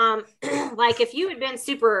 So, like if you had been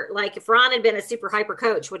if Ron had been a super hyper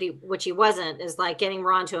coach, which he wasn't, is like getting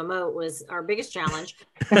Ron to emote was our biggest challenge.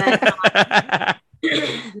 But,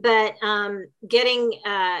 getting,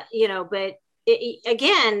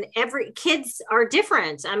 again, every kids are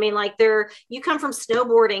different. I mean, like you come from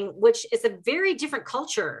snowboarding, which is a very different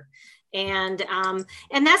culture. And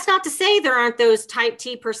that's not to say there aren't those type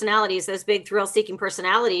T personalities, those big thrill seeking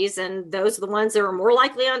personalities. And those are the ones that are more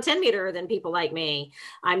likely on 10 meter than people like me.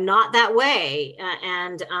 I'm not that way.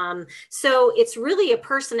 So it's really a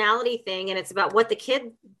personality thing, and it's about what the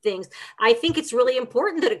kid thinks. I think it's really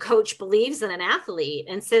important that a coach believes in an athlete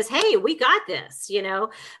and says, hey, we got this,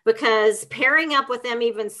 because pairing up with them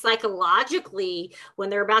even psychologically when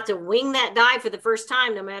they're about to wing that dive for the first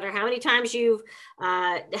time, no matter how many times you've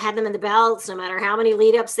had them in the belts, no matter how many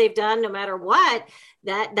lead ups they've done, no matter what,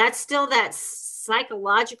 that's still that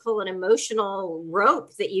psychological and emotional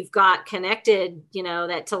rope that you've got connected,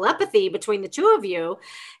 that telepathy between the two of you,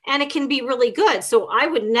 and it can be really good. So I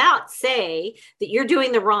would not say that you're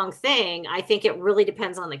doing the wrong thing. I think it really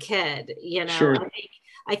depends on the kid, Sure.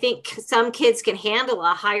 I think some kids can handle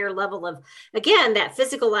a higher level of, again, that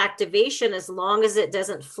physical activation, as long as it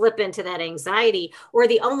doesn't flip into that anxiety, or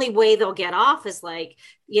the only way they'll get off is like,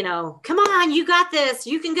 come on, you got this,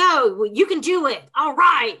 you can go, you can do it. All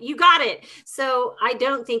right, you got it. So I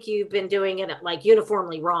don't think you've been doing it like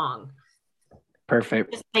uniformly wrong.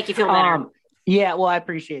 Perfect. Just make you feel better. Yeah, well, I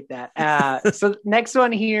appreciate that. So next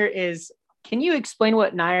one here is, can you explain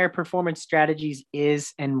what Neyer Performance Strategies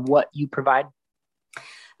is and what you provide?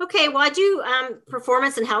 Okay, well, I do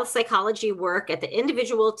performance and health psychology work at the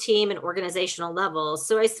individual, team, and organizational level.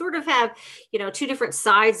 So I sort of have, two different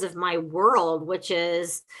sides of my world, which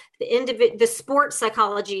is the sports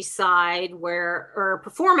psychology side, or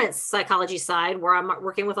performance psychology side, where I'm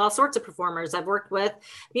working with all sorts of performers. I've worked with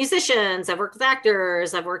musicians, I've worked with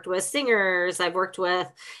actors, I've worked with singers, I've worked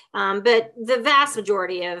with, but the vast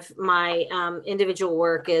majority of my individual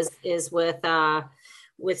work is with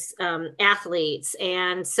athletes.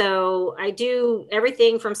 And so I do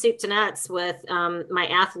everything from soup to nuts with my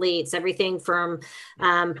athletes, everything from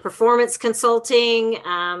performance consulting.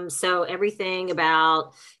 So everything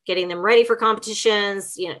about getting them ready for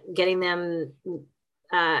competitions, getting them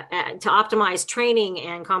to optimize training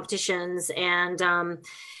and competitions. And then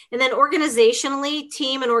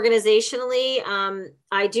team and organizationally,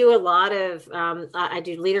 I do a lot of, I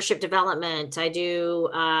do leadership development. I do,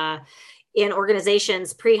 in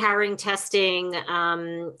organizations, pre-hiring testing,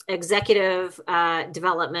 executive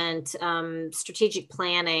development, strategic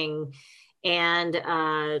planning, and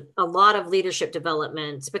a lot of leadership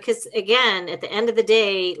development. Because again, at the end of the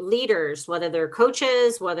day, leaders, whether they're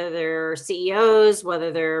coaches, whether they're CEOs,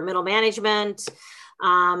 whether they're middle management,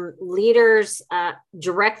 leaders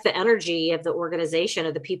direct the energy of the organization,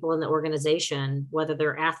 of the people in the organization, whether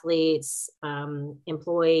they're athletes,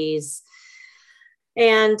 employees.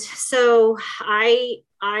 And so I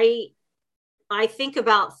I think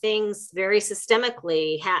about things very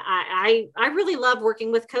systemically. I really love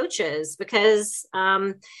working with coaches because,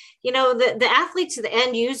 the athletes, the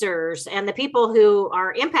end users, and the people who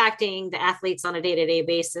are impacting the athletes on a day-to-day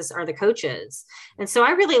basis are the coaches. And so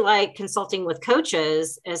I really like consulting with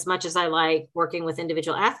coaches as much as I like working with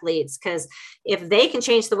individual athletes, because if they can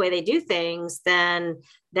change the way they do things, then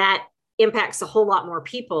that impacts a whole lot more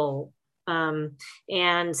people.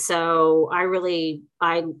 And so I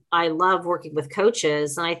love working with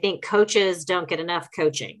coaches, and I think coaches don't get enough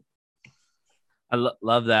coaching. I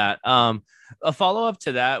love that. A follow-up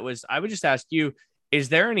to that was, I would just ask you, is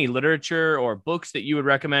there any literature or books that you would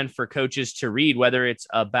recommend for coaches to read, whether it's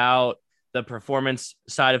about the performance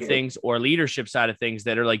side of things or leadership side of things,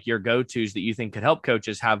 that are like your go-tos that you think could help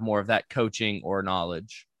coaches have more of that coaching or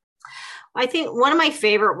knowledge? I think one of my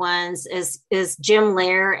favorite ones is Jim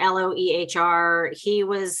Loehr, Loehr. He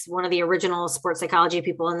was one of the original sports psychology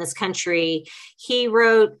people in this country. He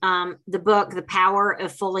wrote the book, The Power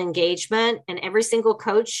of Full Engagement. And every single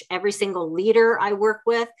coach, every single leader I work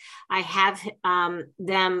with, I have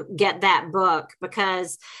them get that book,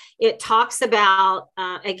 because it talks about,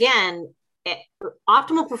 again,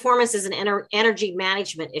 optimal performance is an energy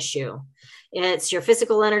management issue. It's your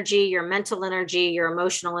physical energy, your mental energy, your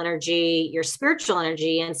emotional energy, your spiritual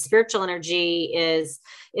energy. And spiritual energy is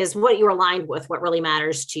what you're aligned with, what really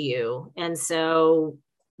matters to you. And so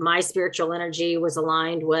my spiritual energy was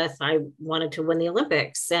aligned with, I wanted to win the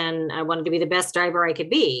Olympics, and I wanted to be the best diver I could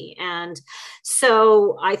be. And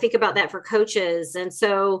so I think about that for coaches. And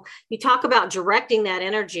so you talk about directing that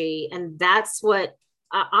energy, and that's what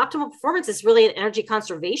optimal performance is, really an energy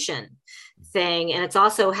conservation thing. And it's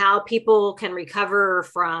also how people can recover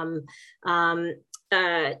from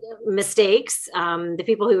mistakes, the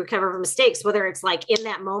people who recover from mistakes, whether it's like in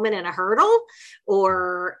that moment in a hurdle,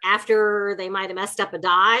 or after they might have messed up a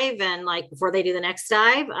dive and like before they do the next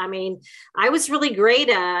dive. I mean, I was really great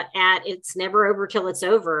at it's never over till it's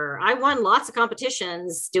over. I won lots of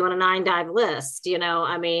competitions doing a 9-dive list.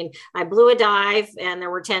 I mean, I blew a dive and there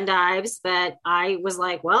were 10 dives, but I was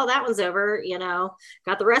like, well, that one's over,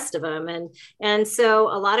 got the rest of them. And so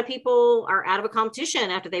a lot of people are out of a competition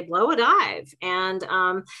after they blow a dive. And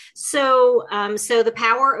so The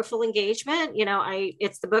Power of Full Engagement,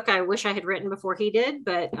 it's the book I wish I had written before he did,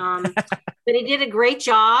 but he did a great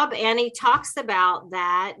job. And he talks about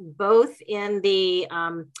that both in the,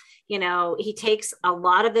 he takes a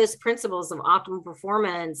lot of those principles of optimal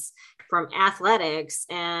performance from athletics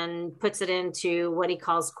and puts it into what he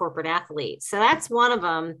calls corporate athletes. So that's one of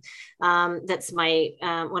them. That's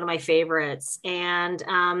one of my favorites. And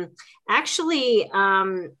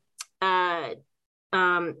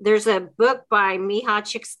there's a book by Miha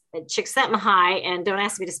Csikszentmihalyi, and don't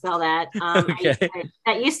ask me to spell that. Okay.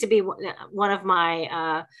 That used to be one of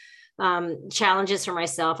my challenges for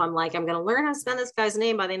myself. I'm like, I'm going to learn how to spell this guy's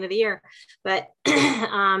name by the end of the year. But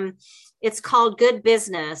it's called Good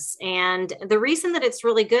Business. And the reason that it's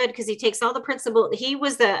really good, because he takes all the principle. He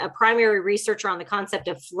was a primary researcher on the concept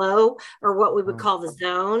of flow, or what we would call the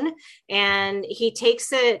zone. And he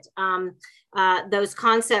takes it, those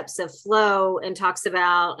concepts of flow, and talks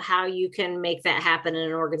about how you can make that happen in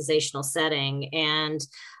an organizational setting. And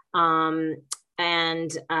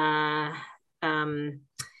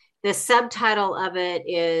the subtitle of it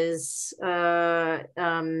is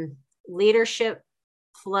Leadership,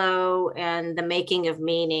 Flow, and the Making of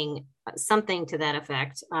Meaning, something to that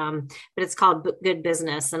effect. But it's called Good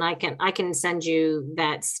Business, and I can send you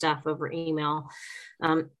that stuff over email.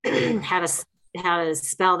 How to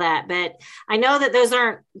spell that, but I know that those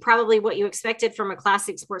aren't probably what you expected from a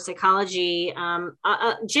classic sports psychology.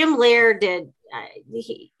 Jim Loehr did.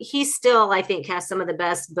 He still, I think, has some of the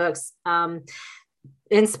best books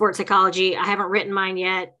in sports psychology. I haven't written mine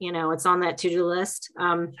yet. It's on that to-do list.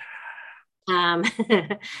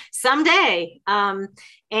 Someday. I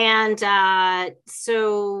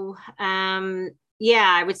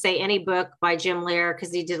would say any book by Jim Loehr,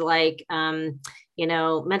 because he did like,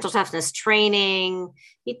 mental toughness training.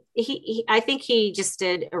 I think he just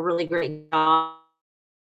did a really great job.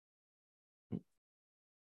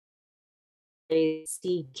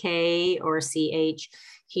 CK or CH.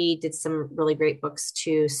 He did some really great books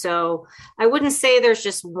too. So I wouldn't say there's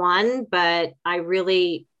just one, but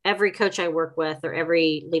every coach I work with, or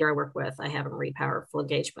every leader I work with, I have them read Power of Full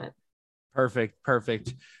Engagement.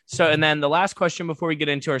 Perfect. So, and then the last question before we get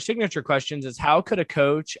into our signature questions is, how could a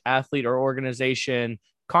coach, athlete, or organization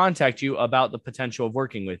contact you about the potential of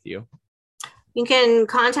working with you? You can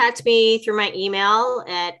contact me through my email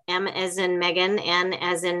at M as in Megan, N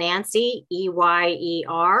as in Nancy,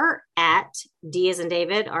 EYER @ D as in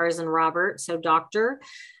David, R as in Robert. So Dr.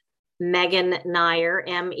 Megan Neyer,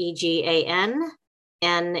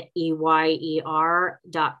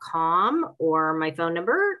 MEGANNEYER.com, or my phone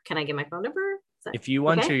number. Can I get my phone number? If you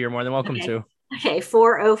want to, you're more than welcome to. Okay,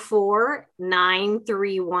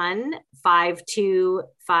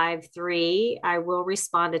 404-931-5253. I will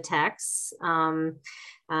respond to texts. So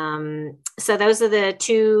those are the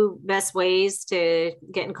two best ways to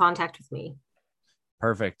get in contact with me.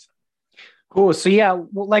 Perfect. Cool. So yeah,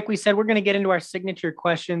 well, like we said, we're going to get into our signature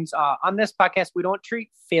questions. On this podcast, we don't treat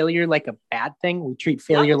failure like a bad thing. We treat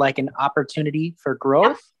failure like an opportunity for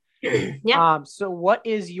growth. Yeah. So what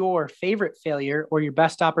is your favorite failure or your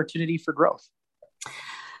best opportunity for growth?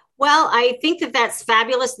 Well, I think that that's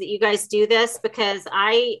fabulous that you guys do this, because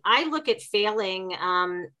I look at failing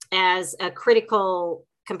as a critical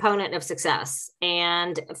component of success.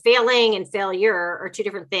 And failing and failure are two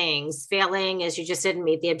different things. Failing is you just didn't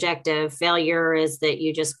meet the objective. Failure is that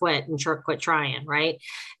you just quit and quit trying, right?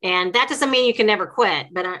 And that doesn't mean you can never quit,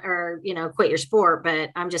 quit your sport.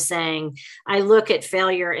 But I'm just saying, I look at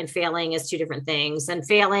failure and failing as two different things. And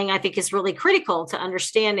failing, I think, is really critical to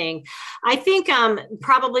understanding. I think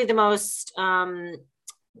probably the most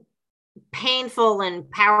painful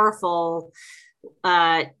and powerful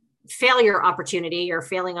failing opportunity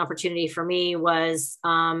for me was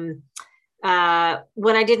when I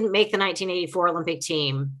didn't make the 1984 Olympic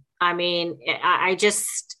team. I mean, I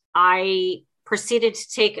proceeded to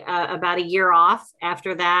take about a year off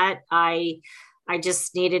after that. I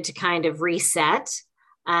just needed to kind of reset,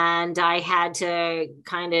 and I had to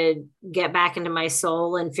kind of get back into my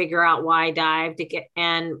soul and figure out why I dived to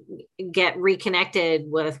get reconnected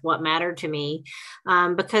with what mattered to me,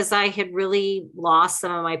 because I had really lost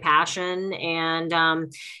some of my passion. And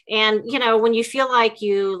when you feel like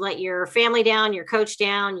you let your family down, your coach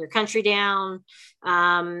down, your country down,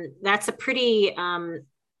 that's pretty gut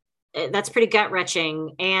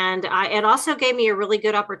wrenching. And it also gave me a really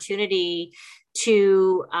good opportunity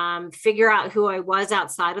to figure out who I was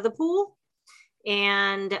outside of the pool.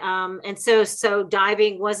 And so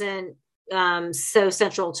diving wasn't so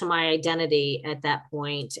central to my identity at that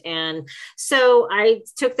point. And so I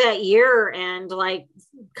took that year and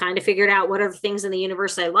kind of figured out what are the things in the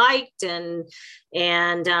universe I liked, and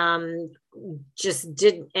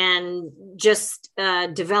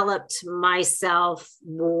developed myself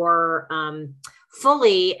more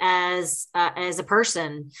fully as a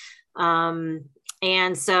person.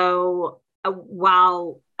 And so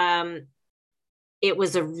while it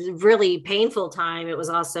was a really painful time, it was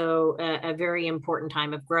also a very important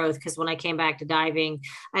time of growth, because when I came back to diving,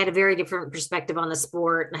 I had a very different perspective on the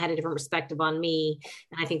sport, and I had a different perspective on me.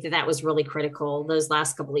 And I think that was really critical those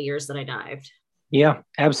last couple of years that I dived. Yeah,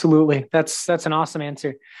 absolutely. That's an awesome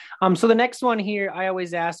answer. So the next one here, I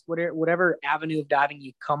always ask, whatever avenue of diving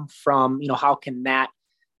you come from, how can that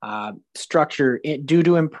structure it do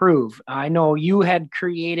to improve? I know you had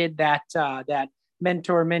created that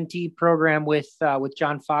mentor-mentee program with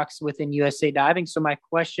John Fox within USA Diving. So my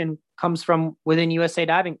question comes from within USA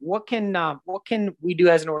Diving. What can we do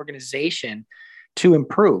as an organization to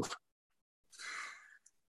improve?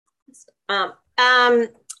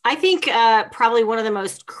 I think probably one of the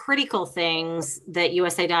most critical things that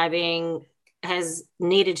USA Diving has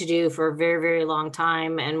needed to do for a very, very long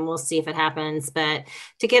time, and we'll see if it happens, but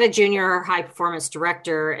to get a junior high performance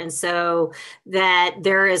director. And so that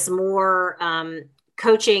there is more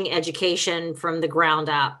coaching education from the ground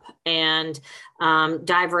up, and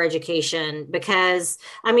diver education, because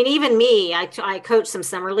even me, I coached some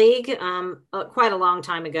summer league quite a long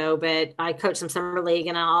time ago, but I coached some summer league,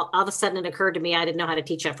 and all of a sudden it occurred to me I didn't know how to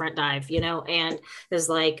teach a front dive, and it was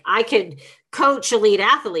like I could coach elite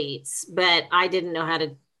athletes, but I didn't know how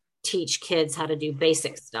to teach kids how to do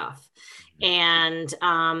basic stuff. And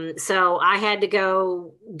so I had to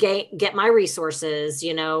go get my resources.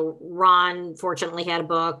 Ron fortunately had a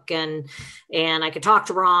book, and I could talk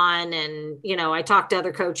to Ron, and I talked to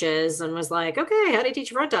other coaches and was like, okay, how do you teach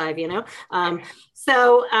a front dive?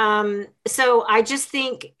 So I just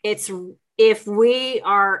think if we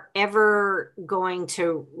are ever going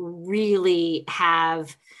to really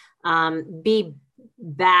be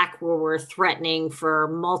back where we're threatening for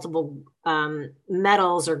multiple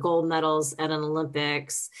medals or gold medals at an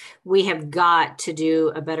Olympics, we have got to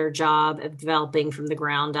do a better job of developing from the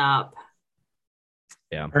ground up.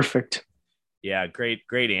 Yeah. Perfect. Yeah.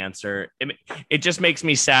 Great answer. It just makes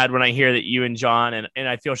me sad when I hear that you and John, and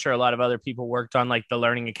I feel sure a lot of other people worked on the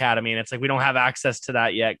Learning Academy, and it's we don't have access to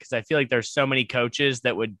that yet, because I feel like there's so many coaches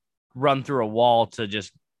that would run through a wall to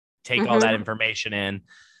just take all that information in.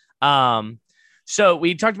 So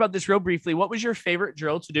we talked about this real briefly. What was your favorite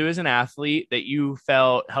drill to do as an athlete that you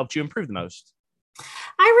felt helped you improve the most?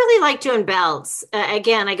 I really like doing belts.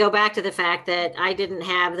 Again, I go back to the fact that I didn't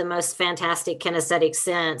have the most fantastic kinesthetic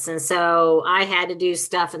sense. And so I had to do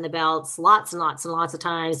stuff in the belts lots and lots and lots of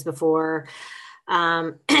times before.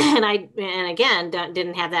 And again,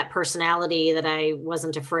 didn't have that personality that I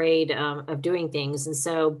wasn't afraid of doing things. And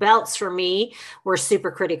so belts for me were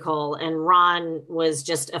super critical. And Ron was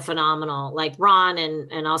just a phenomenal, like Ron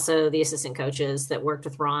and also the assistant coaches that worked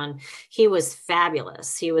with Ron. He was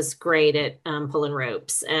fabulous. He was great at pulling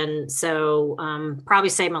ropes. And so probably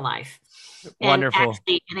saved my life. Wonderful. And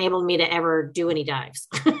actually enabled me to ever do any dives.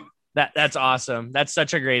 That's awesome. That's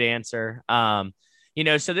such a great answer.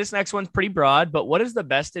 So this next one's pretty broad, but what is the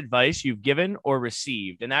best advice you've given or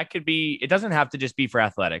received? And that could be, it doesn't have to just be for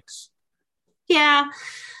athletics. Yeah.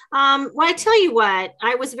 Well, I tell you what,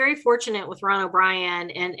 I was very fortunate with Ron O'Brien,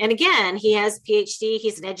 and again, he has a PhD.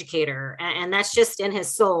 He's an educator, and that's just in his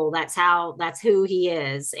soul. That's who he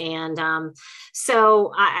is. And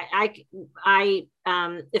so I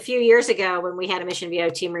a few years ago when we had a Mission VO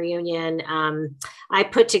team reunion, I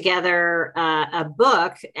put together a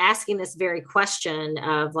book asking this very question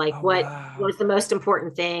of like, what was the most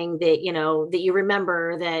important thing that you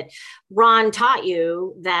remember that Ron taught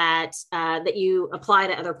you that you apply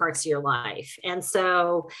to other parts of your life. And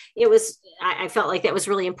so I felt like that was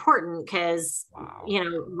really important because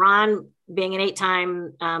Ron being an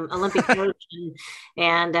 8-time Olympic coach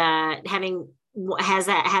and having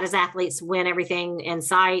had his athletes win everything in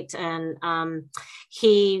sight. And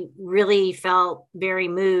he really felt very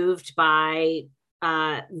moved by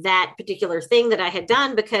that particular thing that I had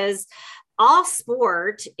done, because all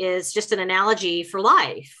sport is just an analogy for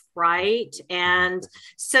life, right? And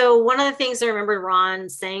so one of the things I remember Ron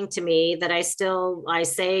saying to me that I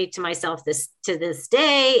say to myself to this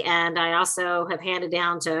day, and I also have handed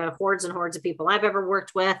down to hordes and hordes of people I've ever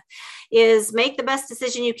worked with, is make the best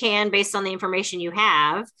decision you can based on the information you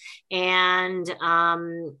have. And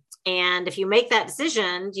if you make that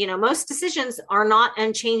decision, most decisions are not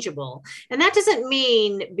unchangeable. And that doesn't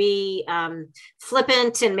mean be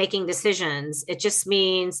flippant in making decisions. It just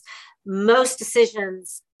means most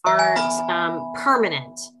decisions aren't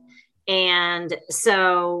permanent. And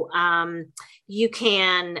so you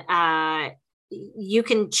can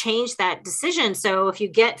change that decision. So if you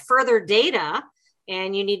get further data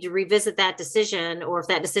and you need to revisit that decision, or if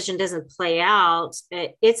that decision doesn't play out,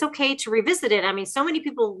 it's okay to revisit it. I mean, so many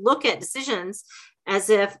people look at decisions as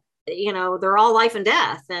if, they're all life and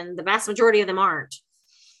death, and the vast majority of them aren't.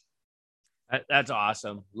 That's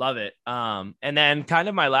awesome. Love it. And then kind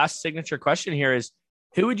of my last signature question here is,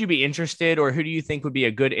 who would you be interested, or who do you think would be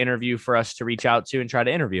a good interview for us to reach out to and try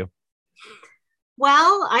to interview?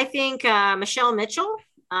 Well, I think Michelle Mitchell.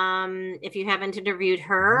 If you haven't interviewed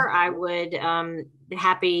her, I would be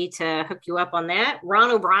happy to hook you up on that.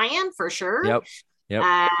 Ron O'Brien, for sure. Yep.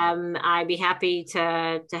 I'd be happy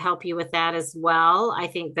to help you with that as well. I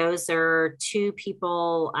think those are two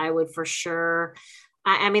people I would for sure.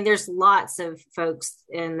 I mean, there's lots of folks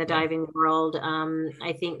in the diving world.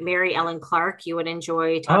 I think Mary Ellen Clark, you would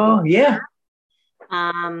enjoy talking to her.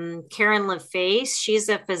 Karen LaFace, she's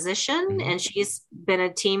a physician, and she's been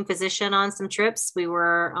a team physician on some trips. We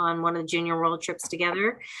were on one of the junior world trips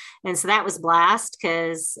together. And so that was blast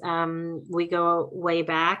because we go way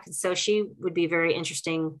back. So she would be a very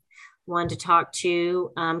interesting one to talk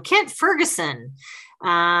to. Kent Ferguson.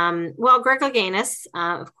 Greg Louganis,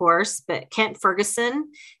 of course, but Kent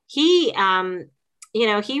Ferguson, he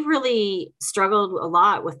really struggled a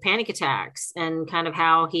lot with panic attacks and kind of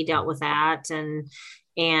how he dealt with that. And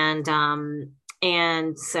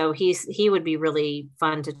so he would be really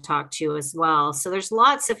fun to talk to as well. So there's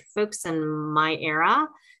lots of folks in my era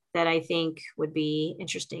that I think would be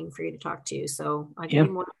interesting for you to talk to. So I'll give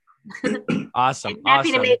you more. Awesome. I'm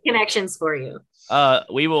happy to make connections for you.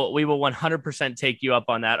 We will 100% take you up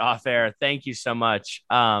on that off air. Thank you so much.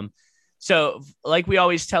 So like we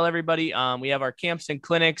always tell everybody, we have our camps and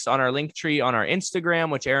clinics on our link tree on our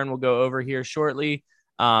Instagram, which Aaron will go over here shortly.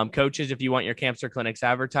 Coaches, if you want your camps or clinics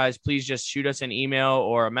advertised, please just shoot us an email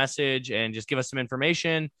or a message and just give us some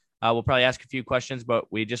information. We'll probably ask a few questions, but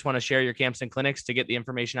we just want to share your camps and clinics to get the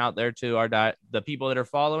information out there to the people that are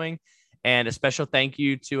following. And a special thank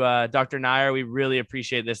you to Dr. Neyer. We really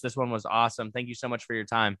appreciate this. This one was awesome. Thank you so much for your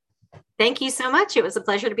time. Thank you so much. It was a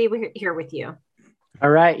pleasure to be here with you.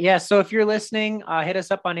 All right. Yeah. So if you're listening, hit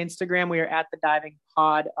us up on Instagram. We are at The Diving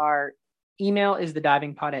Pod. Our email is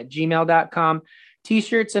thedivingpod@gmail.com.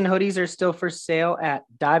 T-shirts and hoodies are still for sale at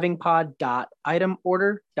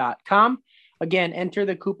divingpod.itemorder.com. Again, enter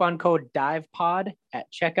the coupon code DIVEPOD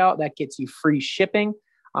at checkout. That gets you free shipping.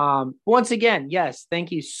 Once again, yes, thank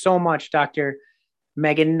you so much, Dr.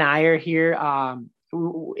 Megan Neyer here.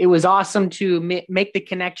 It was awesome to make the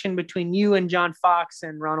connection between you and John Fox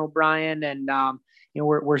and Ron O'Brien. And,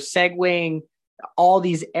 we're segueing all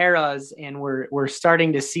these eras, and we're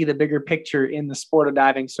starting to see the bigger picture in the sport of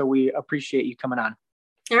diving. So we appreciate you coming on.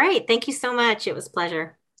 All right. Thank you so much. It was a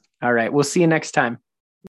pleasure. All right. We'll see you next time.